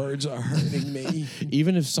 Your words are hurting me.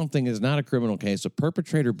 Even if something is not a criminal case, a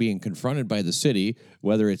perpetrator being confronted by the city,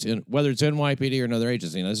 whether it's NYPD or another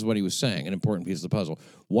agency, and this is what he was saying, an important piece of the puzzle.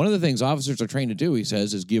 One of the things officers are trained to do, he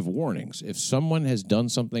says, is give warnings. If someone has done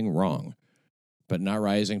something wrong, but not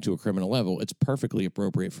rising to a criminal level, it's perfectly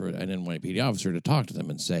appropriate for an NYPD officer to talk to them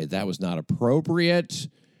and say, that was not appropriate.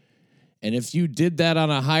 And if you did that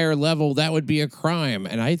on a higher level, that would be a crime.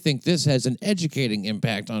 And I think this has an educating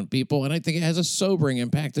impact on people, and I think it has a sobering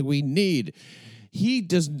impact that we need. he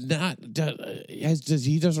does not.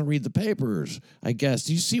 He doesn't read the papers. I guess.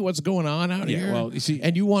 Do you see what's going on out here? Well, you see,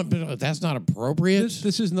 and you want that's not appropriate.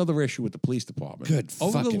 This is another issue with the police department. Good.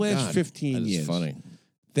 Over the last God. 15 That is years, funny.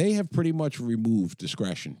 they have pretty much removed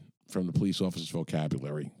discretion from the police officer's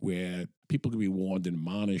vocabulary, where people can be warned and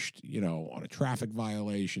admonished, on a traffic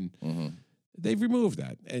violation. Mm-hmm. They've removed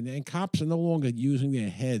that, and cops are no longer using their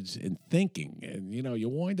heads and thinking, and you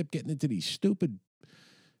wind up getting into these stupid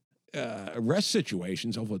arrest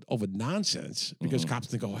situations over nonsense because cops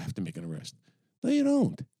think, I have to make an arrest. No, you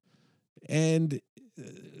don't. And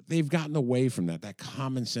they've gotten away from that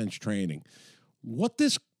common sense training. What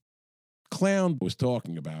this clown was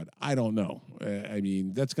talking about, I don't know. I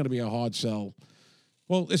mean, that's going to be a hard sell.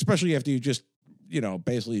 Well, especially after you just,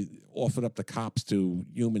 basically offered up the cops to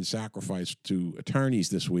human sacrifice to attorneys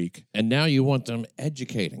this week. And now you want them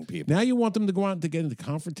educating people. Now you want them to go out and to get into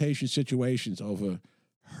confrontation situations over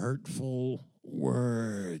hurtful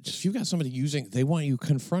words. If you got somebody they want you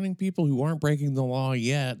confronting people who aren't breaking the law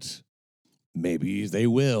yet. Maybe they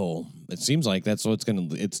will. It seems like that's what's going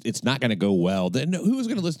to. It's not going to go well. Then who's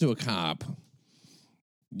going to listen to a cop?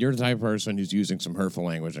 You're the type of person who's using some hurtful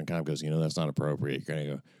language, and cop goes, that's not appropriate. You're going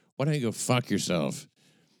to go, why don't you go fuck yourself?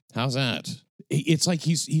 How's that? It's like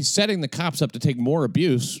he's setting the cops up to take more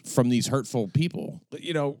abuse from these hurtful people.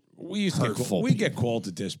 We used to get called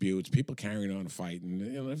to disputes, people carrying on fighting.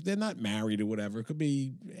 If they're not married or whatever, it could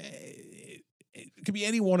be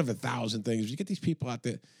any one of 1,000 things. You get these people out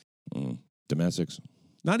there. Domestics.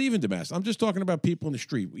 Not even domestic. I'm just talking about people in the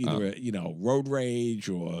street, either road rage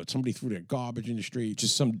or somebody threw their garbage in the street.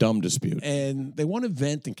 Just some dumb dispute. And they want to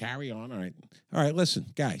vent and carry on. All right, listen,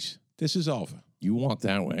 guys, this is over. You walk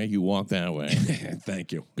that way. You walk that way.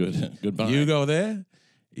 Thank you. Goodbye. You go there.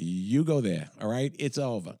 You go there. All right, it's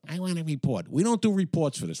over. I want a report. We don't do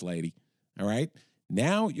reports for this lady. All right?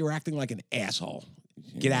 Now you're acting like an asshole.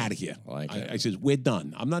 Get out of here. I says, we're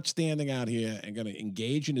done. I'm not standing out here and going to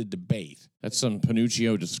engage in a debate. That's some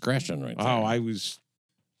Panuccio discretion right there.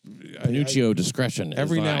 Panuccio discretion.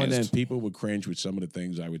 Every advised. now and then people would cringe with some of the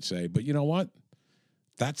things I would say. But you know what?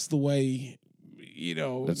 That's the way,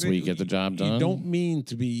 That's the way you get the job done. You don't mean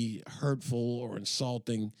to be hurtful or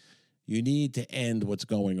insulting. You need to end what's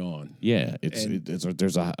going on. Yeah,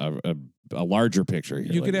 there's a larger picture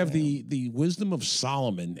here. You could have the wisdom of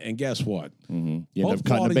Solomon, and guess what? Mm-hmm. You end up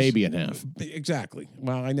cutting a baby in half. Exactly.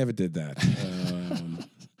 Well, I never did that.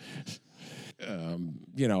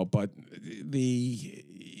 But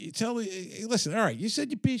listen, all right, you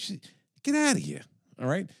said you bitch, get out of here. All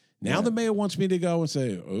right? Now the mayor wants me to go and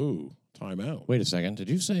say, time out. Wait a second. Did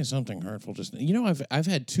you say something hurtful just I've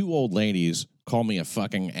had 2 old ladies call me a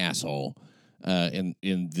fucking asshole in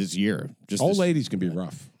this year. Old ladies can be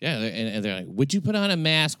rough. Yeah, and they're like, would you put on a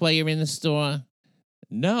mask while you're in the store?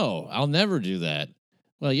 No, I'll never do that.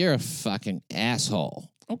 Well, you're a fucking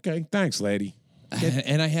asshole. Okay, thanks, lady.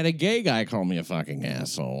 And I had a gay guy call me a fucking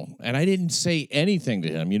asshole, and I didn't say anything to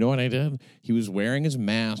him. You know what I did? He was wearing his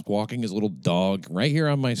mask, walking his little dog right here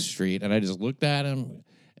on my street, and I just looked at him,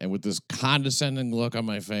 and with this condescending look on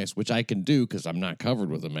my face, which I can do because I'm not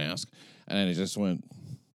covered with a mask, and I just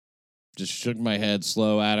shook my head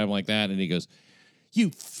slow at him like that, and he goes, "You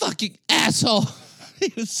fucking asshole."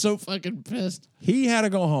 He was so fucking pissed. He had to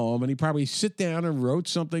go home, and he probably sit down and wrote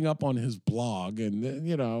something up on his blog and,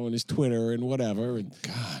 and his Twitter and whatever. And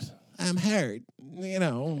God, I'm hurt,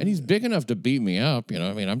 And he's big enough to beat me up,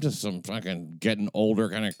 I'm just some fucking getting older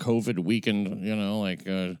kind of COVID weakened,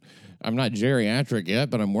 I'm not geriatric yet,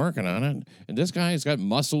 but I'm working on it. And this guy's got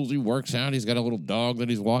muscles. He works out. He's got a little dog that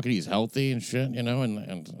he's walking. He's healthy and shit,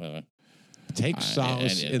 Take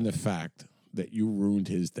solace in the fact that you ruined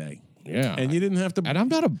his day. Yeah. And you didn't have to. And I'm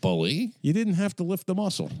not a bully. You didn't have to lift the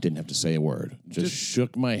muscle. Didn't have to say a word. Just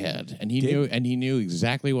shook my head. And he knew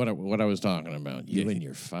exactly what I was talking about. You and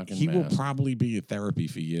your fucking He will mask. probably be in therapy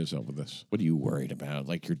for years over this. What are you worried about?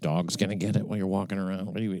 Like your dog's going to get it while you're walking around?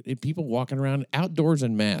 What are you, people walking around outdoors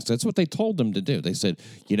in masks. That's what they told them to do. They said,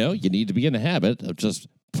 you need to be in the habit of just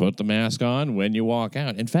put the mask on when you walk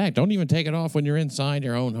out. In fact, don't even take it off when you're inside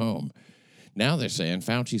your own home. Now they're saying,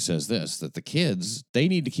 Fauci says this, that the kids, they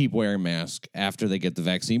need to keep wearing masks after they get the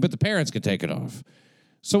vaccine, but the parents can take it off.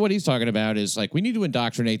 So what he's talking about is we need to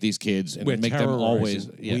indoctrinate these kids and make them always.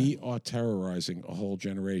 Yeah. We are terrorizing a whole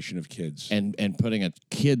generation of kids. And putting a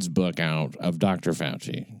kid's book out of Dr.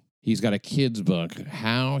 Fauci. He's got a kid's book,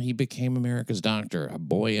 How He Became America's Doctor. A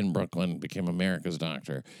boy in Brooklyn became America's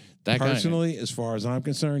doctor. Personally, as far as I'm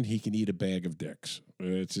concerned, he can eat a bag of dicks.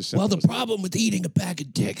 It's as simple the as problem with eating a bag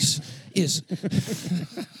of dicks is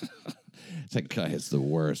That guy is the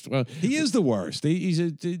worst. Well, he is the worst. He's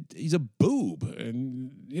a boob,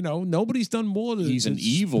 and nobody's done more to he's an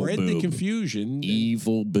evil spread boob. the confusion.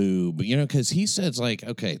 Evil boob. Because he says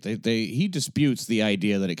he disputes the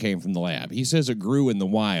idea that it came from the lab. He says it grew in the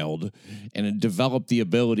wild and it developed the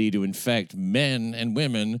ability to infect men and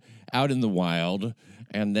women out in the wild,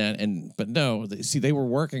 but no, they were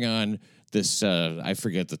working on this, I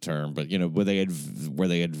forget the term, but where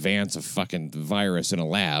they advance a fucking virus in a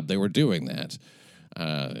lab, they were doing that.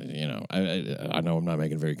 I know I'm not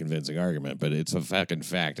making a very convincing argument, but it's a fucking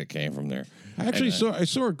fact it came from there. I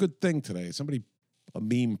saw a good thing today. A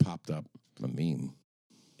meme popped up. A meme.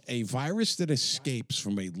 A virus that escapes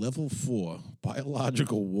from a level 4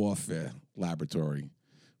 biological warfare laboratory,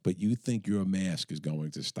 but you think your mask is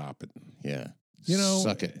going to stop it. Yeah.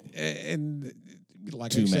 Suck it. And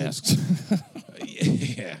like two masks.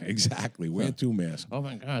 Yeah, exactly. Wear 2 masks. Oh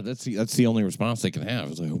my God, that's the only response they can have.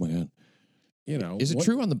 It's like, oh my God. Is it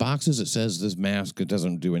true on the boxes it says this mask, it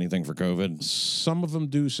doesn't do anything for COVID? Some of them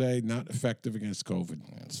do say not effective against COVID.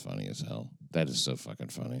 That's funny as hell. That is so fucking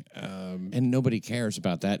funny. And nobody cares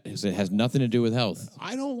about that. It has nothing to do with health.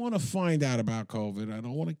 I don't want to find out about COVID. I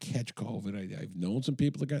don't want to catch COVID. I've known some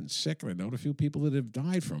people that gotten sick, and I know a few people that have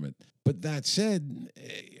died from it. But that said,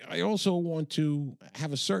 I also want to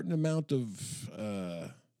have a certain amount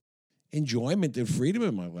of enjoyment and freedom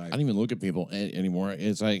in my life. I don't even look at people anymore.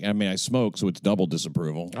 It's like, I smoke, so it's double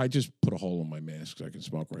disapproval. I just put a hole in my mask so I can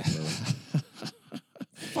smoke right through it.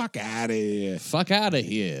 Fuck out of here. Fuck out of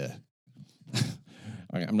here.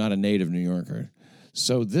 I'm not a native New Yorker.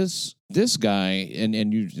 So this guy, and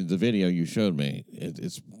the video you showed me,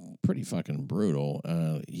 it's pretty fucking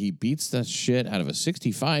brutal. He beats the shit out of a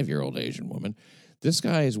 65-year-old Asian woman. This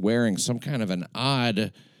guy is wearing some kind of an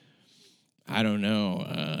odd, I don't know,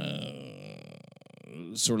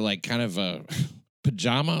 sort of like kind of a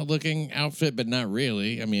pajama-looking outfit, but not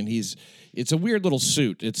really. It's a weird little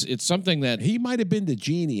suit. It's something that he might have been the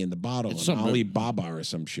genie in the bottle of Alibaba or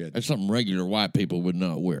some shit. It's something regular white people would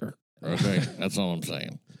not wear. Okay, that's all I'm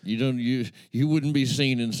saying. You wouldn't be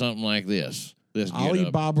seen in something like this.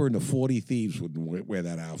 Alibaba and the 40 Thieves wouldn't wear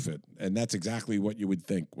that outfit, and that's exactly what you would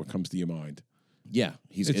think. What comes to your mind? Yeah,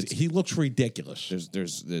 he looks ridiculous.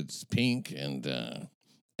 It's pink and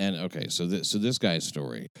okay, so this guy's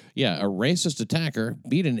story. Yeah, a racist attacker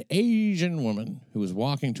beat an Asian woman who was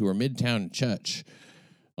walking to her Midtown church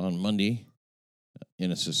on Monday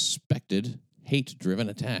in a suspected hate-driven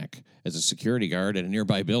attack as a security guard at a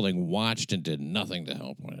nearby building watched and did nothing to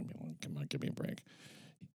help. Come on, give me a break.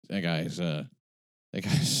 That guy's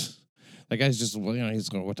just, he's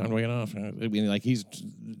going, what time do we get off?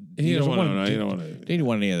 You don't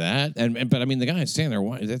want any of that. But the guy standing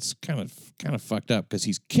there, that's kind of fucked up because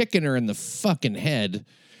he's kicking her in the fucking head.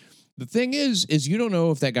 The thing is you don't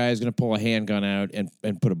know if that guy is going to pull a handgun out and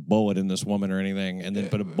put a bullet in this woman or anything, and then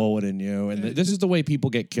put a bullet in you. And this is the way people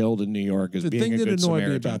get killed in New York. Is being a good Samaritan. The thing that annoyed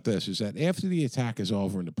me about this is that after the attack is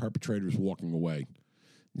over and the perpetrator is walking away,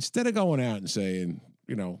 instead of going out and saying,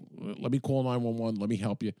 let me call 911, let me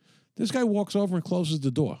help you, this guy walks over and closes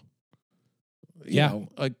the door. You're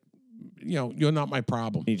not my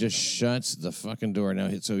problem. He just shuts the fucking door. Now,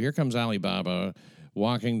 so here comes Alibaba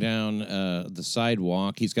walking down the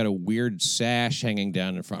sidewalk. He's got a weird sash hanging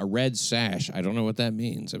down in front, a red sash. I don't know what that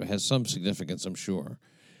means. It has some significance, I'm sure.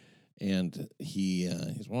 And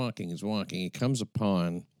he's walking. He comes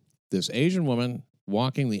upon this Asian woman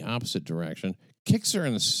walking the opposite direction, kicks her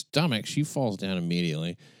in the stomach. She falls down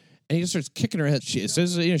immediately. And he just starts kicking her head. It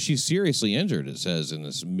says, she's seriously injured, it says, in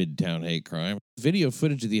this Midtown hate crime. Video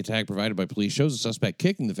footage of the attack provided by police shows the suspect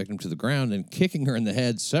kicking the victim to the ground and kicking her in the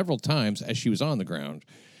head several times as she was on the ground.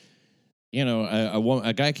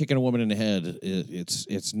 A guy kicking a woman in the head,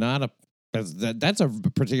 it's not a... That's a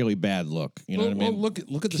particularly bad look. You know what I mean? Well,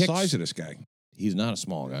 look at the size of this guy. He's not a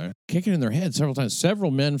small guy. Kicking in their head several times. Several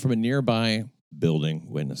men from a nearby building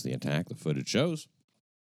witnessed the attack. The footage shows.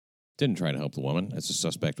 Didn't try to help the woman as the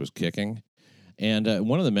suspect was kicking. And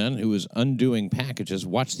one of the men who was undoing packages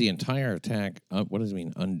watched the entire attack. What does it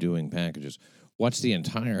mean, undoing packages? Watched the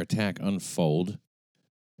entire attack unfold.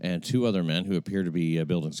 And 2 other men who appeared to be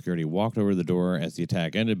building security walked over the door as the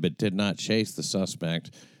attack ended, but did not chase the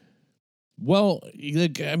suspect. Well, we're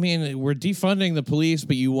defunding the police,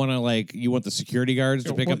 but you want the security guards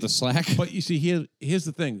to pick up the slack? But you see, here's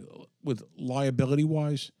the thing. With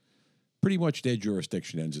liability-wise, pretty much their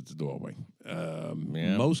jurisdiction ends at the doorway.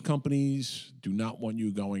 Most companies do not want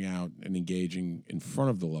you going out and engaging in front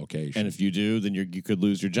of the location. And if you do, then you could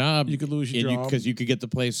lose your job. You could lose your job. Because you could get the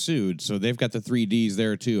place sued. So they've got the 3 Ds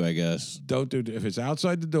there too, I guess. If it's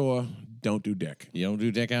outside the door, don't do dick. You don't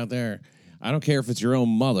do dick out there. I don't care if it's your own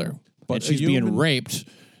mother. and she's being raped,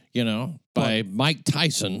 by Mike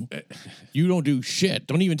Tyson. You don't do shit.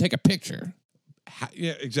 Don't even take a picture.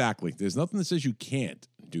 Yeah, exactly. There's nothing that says you can't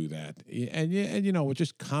do that. And it's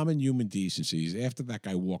just common human decencies. After that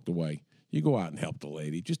guy walked away, you go out and help the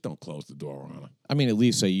lady. Just don't close the door on her. I mean, at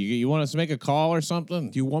least say, you want us to make a call or something?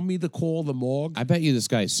 Do you want me to call the morgue? I bet you this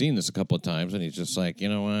guy's seen this a couple of times, and he's just like, you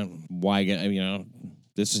know what? Why get,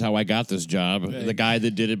 this is how I got this job. Hey. The guy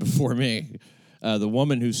that did it before me. The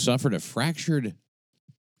woman who suffered a fractured,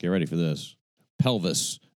 get ready for this,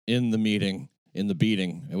 pelvis in the beating.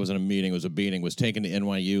 It wasn't a meeting, it was a beating. Was taken to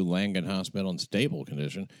NYU Langone Hospital in stable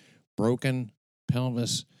condition. Broken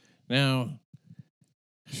pelvis. Now,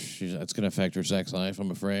 that's going to affect her sex life, I'm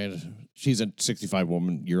afraid. She's a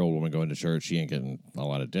 65-year-old woman going to church. She ain't getting a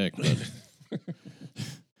lot of dick, but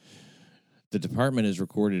the department has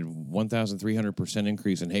recorded 1,300%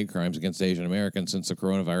 increase in hate crimes against Asian Americans since the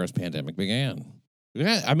coronavirus pandemic began.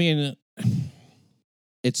 I mean,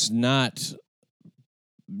 it's not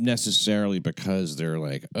necessarily because they're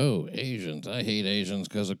like, oh, Asians, I hate Asians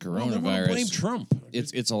because of coronavirus. Well, blame Trump.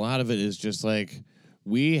 It's a lot of it is just like,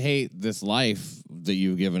 we hate this life that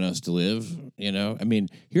you've given us to live, I mean,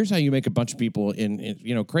 here's how you make a bunch of people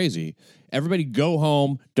crazy. Everybody go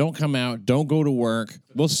home, don't come out, don't go to work.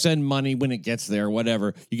 We'll send money when it gets there,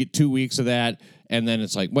 whatever. You get 2 weeks of that, and then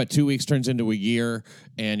it's like, 2 weeks turns into a year,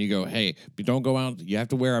 and you go, hey, don't go out. You have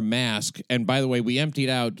to wear a mask. And by the way, we emptied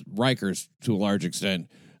out Rikers to a large extent.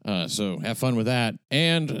 So have fun with that.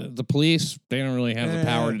 And the police, they don't really have the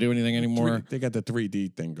power to do anything anymore. They got the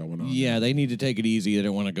 3D thing going on. Yeah, they need to take it easy. They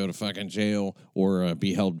don't want to go to fucking jail or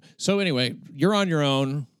be held. So anyway, you're on your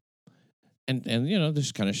own. And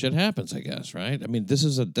this kind of shit happens, I guess, right? I mean,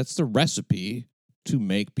 that's the recipe to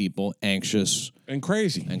make people anxious. And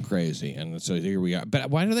crazy. And so here we are. But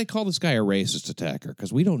why do they call this guy a racist attacker?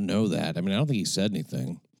 Because we don't know that. I mean, I don't think he said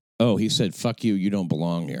anything. Oh, he said, fuck you, you don't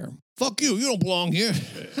belong here. Fuck you don't belong here.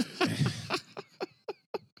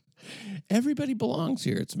 Everybody belongs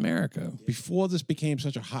here. It's America. Before this became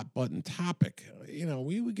such a hot button topic,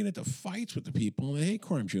 we would get into fights with the people in the hate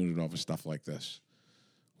crimes unit over stuff like this.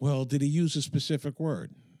 Well, did he use a specific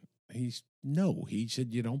word? No. He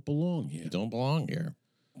said, you don't belong here. You don't belong here.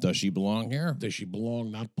 Does she belong here? Does she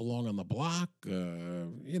not belong on the block?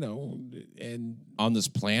 And on this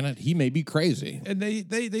planet, he may be crazy. And they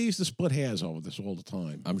used to split hairs over this all the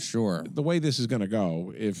time. I'm sure. The way this is going to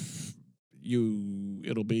go, if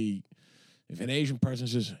an Asian person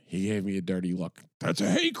says, he gave me a dirty look, that's a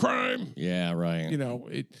hate crime. Yeah,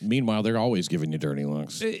 right. Meanwhile, they're always giving you dirty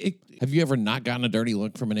looks. Have you ever not gotten a dirty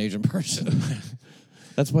look from an Asian person?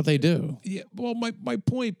 That's what they do. Yeah. Well, my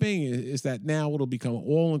point being is that now it'll become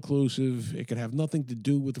all-inclusive. It could have nothing to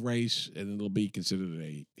do with race, and it'll be considered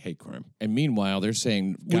a hate crime. And meanwhile, they're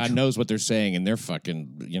saying, God knows what they're saying in their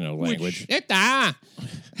fucking, language. No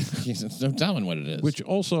telling what it is. Which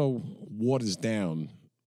also waters down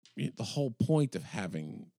the whole point of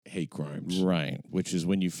having hate crimes. Right. Which is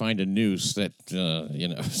when you find a noose that,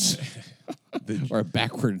 or a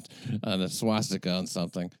backward a swastika on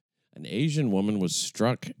something. An Asian woman was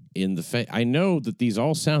struck in the face. I know that these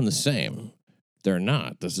all sound the same. They're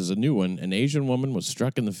not. This is a new one. An Asian woman was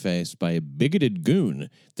struck in the face by a bigoted goon.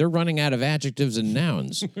 They're running out of adjectives and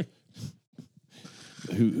nouns.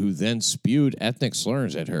 who then spewed ethnic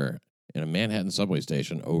slurs at her in a Manhattan subway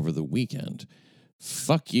station over the weekend.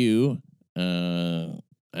 Fuck you.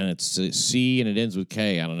 And it's C and it ends with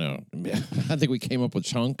K. I don't know. I think we came up with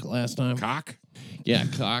chunk last time. Cock? Yeah,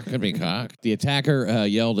 cock. Could be cock. The attacker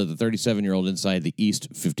yelled at the 37-year-old inside the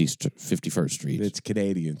East 51st Street. It's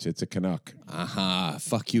Canadians. It's a Canuck. Aha.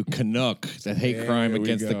 Fuck you, Canuck. That hate crime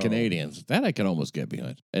against the Canadians. That I can almost get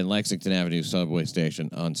behind. In Lexington Avenue subway station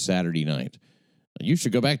on Saturday night. You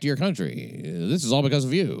should go back to your country. This is all because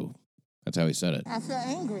of you. That's how he said it. I feel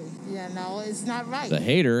angry. It's not right. The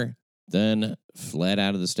hater then fled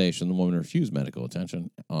out of the station. The woman refused medical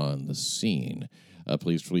attention on the scene.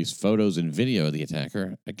 Police released photos and video of the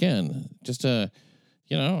attacker. Again, just a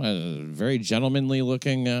very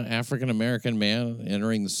gentlemanly-looking African-American man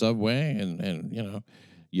entering the subway, and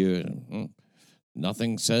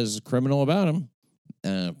nothing says criminal about him.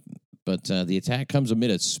 But the attack comes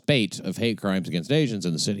amid a spate of hate crimes against Asians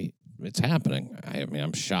in the city. It's happening.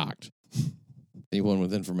 I'm shocked. Anyone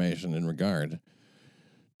with information in regard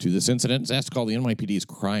to this incident is asked to call the NYPD's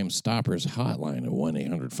Crime Stoppers hotline at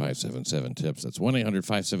 1-800-577-TIPS. That's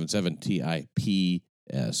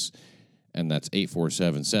 1-800-577-TIPS. And that's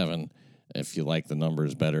 8477. If you like the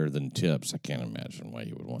numbers better than TIPS, I can't imagine why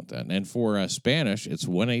you would want that. And for Spanish, it's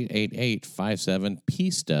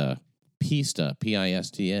 1-888-57-PISTA. PISTA,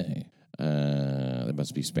 P-I-S-T-A. That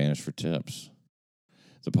must be Spanish for tips.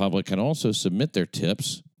 The public can also submit their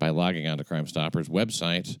tips by logging on to Crime Stoppers'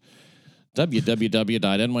 website,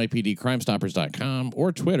 www.nypdcrimestoppers.com,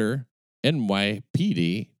 or Twitter,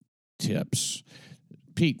 NYPD Tips.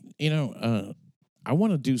 Pete, I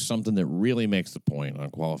want to do something that really makes the point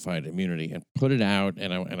on qualified immunity and put it out,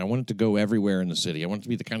 and I want it to go everywhere in the city. I want it to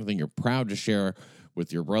be the kind of thing you're proud to share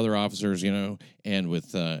with your brother officers, and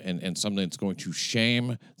with and something that's going to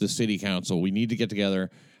shame the city council. We need to get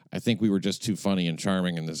together. I think we were just too funny and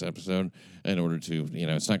charming in this episode in order to,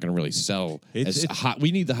 it's not going to really sell.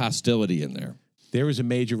 We need the hostility in there. There is a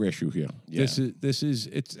major issue here. Yeah.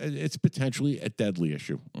 It's potentially a deadly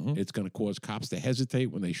issue. Mm-hmm. It's going to cause cops to hesitate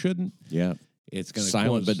when they shouldn't. Yeah. It's going to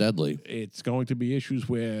silent but deadly. It's going to be issues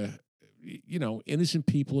where, innocent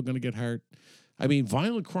people are going to get hurt. I mean,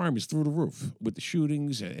 violent crime is through the roof with the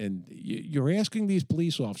shootings, and you're asking these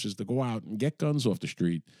police officers to go out and get guns off the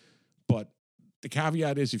street. But the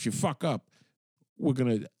caveat is, if you fuck up, we're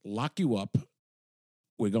going to lock you up.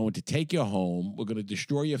 We're going to take you home. We're going to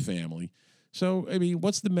destroy your family. So, I mean,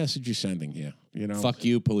 what's the message you're sending here? Fuck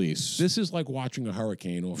you, police. This is like watching a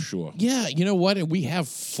hurricane offshore. Yeah, you know what? We have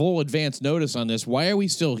full advance notice on this. Why are we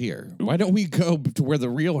still here? Why don't we go to where the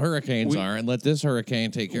real hurricanes are and let this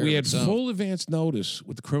hurricane take care of itself? We had full advance notice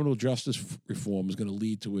with the criminal justice reform is going to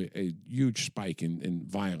lead to a huge spike in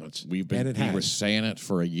violence. We were saying it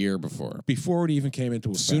for a year before it even came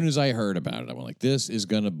into effect. As soon as I heard about it, I went like, this is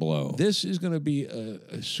going to blow. This is going to be a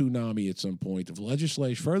tsunami at some point of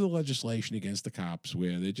further legislation against the cops,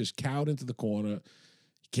 where they're just cowed into the corner,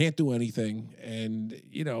 can't do anything. And,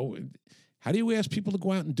 how do you ask people to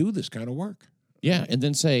go out and do this kind of work? Yeah, and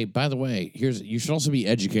then say, by the way, you should also be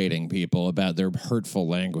educating people about their hurtful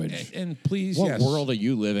language. And please, what world are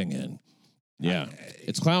you living in? Yeah,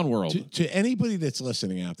 it's clown world. To anybody that's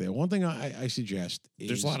listening out there, one thing I suggest is...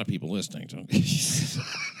 There's a lot of people listening to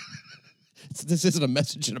This isn't a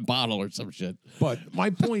message in a bottle or some shit. But my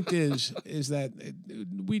point is that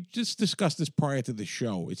we just discussed this prior to the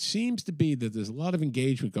show. It seems to be that there's a lot of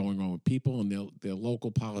engagement going on with people and their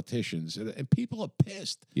local politicians, and people are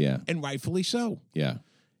pissed. Yeah. And rightfully so. Yeah.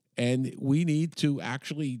 And we need to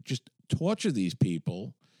actually just torture these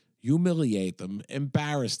people, humiliate them,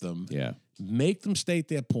 embarrass them, make them state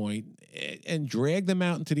their point, and drag them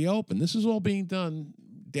out into the open. This is all being done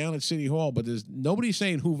down at City Hall, but there's nobody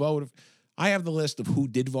saying who voted. I have the list of who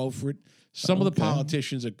did vote for it. Some of the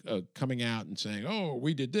politicians are coming out and saying, oh,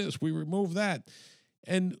 we did this, we removed that.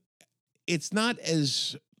 And it's not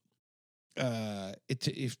as...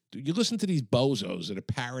 if you listen to these bozos that are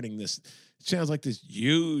parroting this, it sounds like this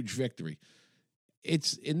huge victory.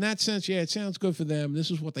 It's in that sense, it sounds good for them.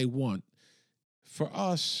 This is what they want. For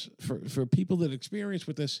us, for people that experience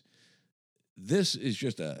with this is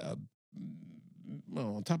just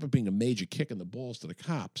on top of being a major kick in the balls to the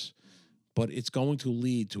cops, but it's going to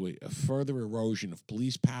lead to a further erosion of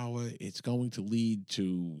police power. It's going to lead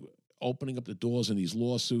to opening up the doors in these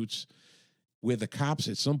lawsuits where the cops,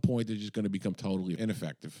 at some point, they're just going to become totally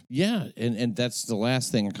ineffective. Yeah, and that's the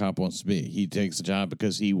last thing a cop wants to be. He takes a job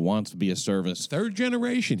because he wants to be a service. Third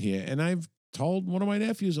generation here, and I've told one of my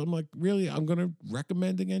nephews, I'm like, really, I'm going to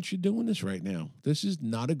recommend against you doing this right now. This is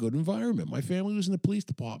not a good environment. My family was in the police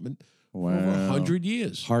department for over 100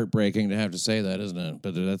 years. Heartbreaking to have to say that, isn't it?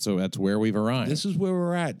 But that's where we've arrived. This is where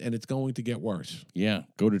we're at, and it's going to get worse. Yeah,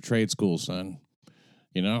 go to trade school, son.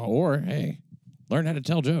 Or, hey, learn how to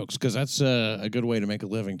tell jokes, because that's a good way to make a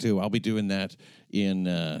living, too. I'll be doing that in,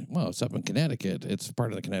 it's up in Connecticut. It's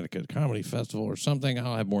part of the Connecticut Comedy Festival or something.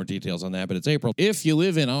 I'll have more details on that, but it's April. If you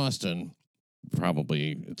live in Austin,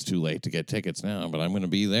 probably it's too late to get tickets now, but I'm going to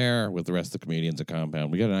be there with the rest of the comedians at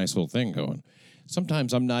Compound. We got a nice little thing going.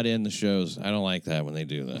 Sometimes I'm not in the shows. I don't like that when they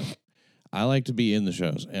do that. I like to be in the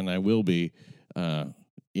shows, and I will be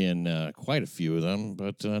in quite a few of them,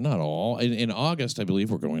 but not all. In August, I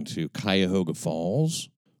believe we're going to Cuyahoga Falls.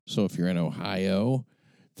 So if you're in Ohio,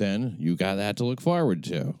 then you got that to look forward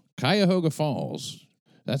to. Cuyahoga Falls.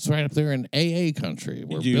 That's right up there in AA country,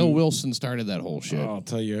 where Bill Wilson started that whole shit. I'll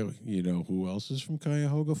tell you, who else is from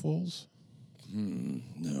Cuyahoga Falls?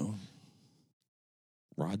 No.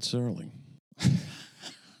 Rod Serling.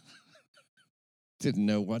 Didn't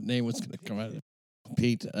know what name was going to come out of it.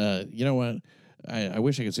 Pete, you know what? I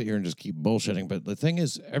wish I could sit here and just keep bullshitting, but the thing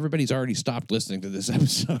is, everybody's already stopped listening to this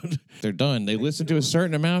episode. They're done. They listened to a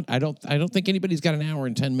certain amount. I don't think anybody's got an hour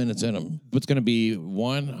and 10 minutes in them. It's going to be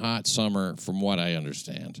one hot summer, from what I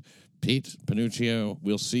understand. Pete Panuccio,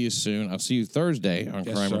 we'll see you soon. I'll see you Thursday on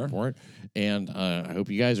Crime Report, and I hope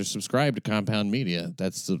you guys are subscribed to Compound Media.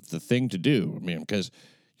 That's the thing to do. I mean, because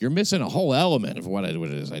you're missing a whole element of what it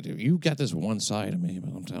is I do. You got this one side of me,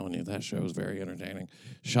 but I'm telling you, that show is very entertaining.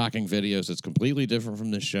 Shocking videos. It's completely different from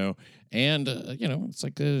this show. And, it's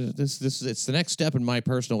like it's the next step in my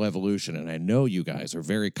personal evolution, and I know you guys are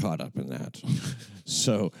very caught up in that.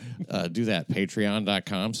 So do that.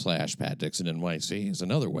 Patreon.com/Pat Dixon NYC is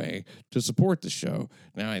another way to support the show.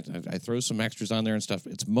 Now, I throw some extras on there and stuff.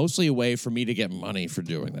 It's mostly a way for me to get money for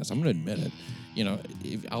doing this. I'm going to admit it.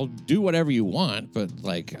 I'll do whatever you want, but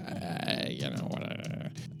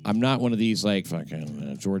I'm not one of these like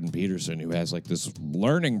fucking Jordan Peterson who has like this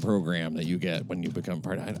learning program that you get when you become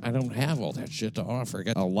part of. I don't have all that shit to offer. I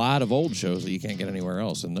got a lot of old shows that you can't get anywhere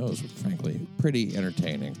else, and those were frankly pretty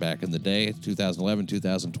entertaining back in the day, 2011,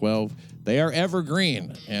 2012. They are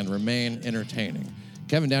evergreen and remain entertaining.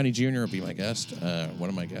 Kevin Downey Jr. will be my guest, one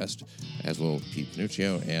of my guests, as will Pete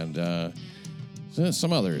Panuccio, and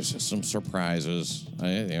some others, some surprises.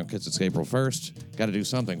 Because it's April 1st, got to do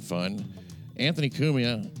something fun. Anthony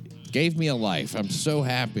Cumia gave me a life. I'm so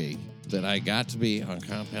happy that I got to be on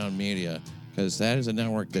Compound Media, because that is a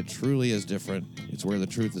network that truly is different. It's where the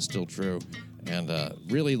truth is still true. And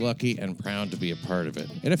really lucky and proud to be a part of it.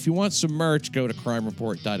 And if you want some merch, go to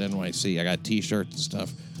crimereport.nyc. I got T-shirts and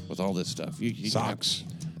stuff with all this stuff. Socks.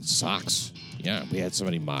 Socks. Yeah, we had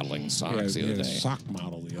somebody modeling socks the other day. Sock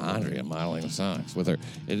model the other Andrea modeling socks with her.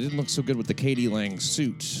 It didn't look so good with the Katie Lang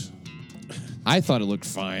suit. I thought it looked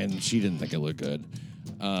fine. She didn't think it looked good.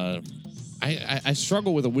 I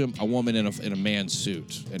struggle with a woman in a man's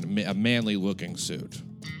suit, in a manly looking suit.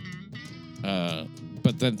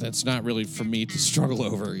 But then that's not really for me to struggle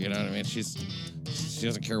over. You know what I mean? She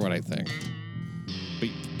doesn't care what I think.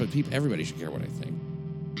 But everybody should care what I think.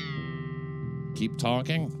 Keep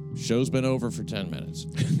talking. Show's been over for 10 minutes.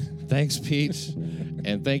 Thanks, Pete.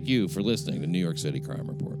 And thank you for listening to New York City Crime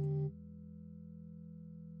Report.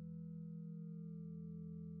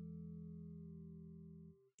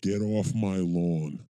 Get off my lawn.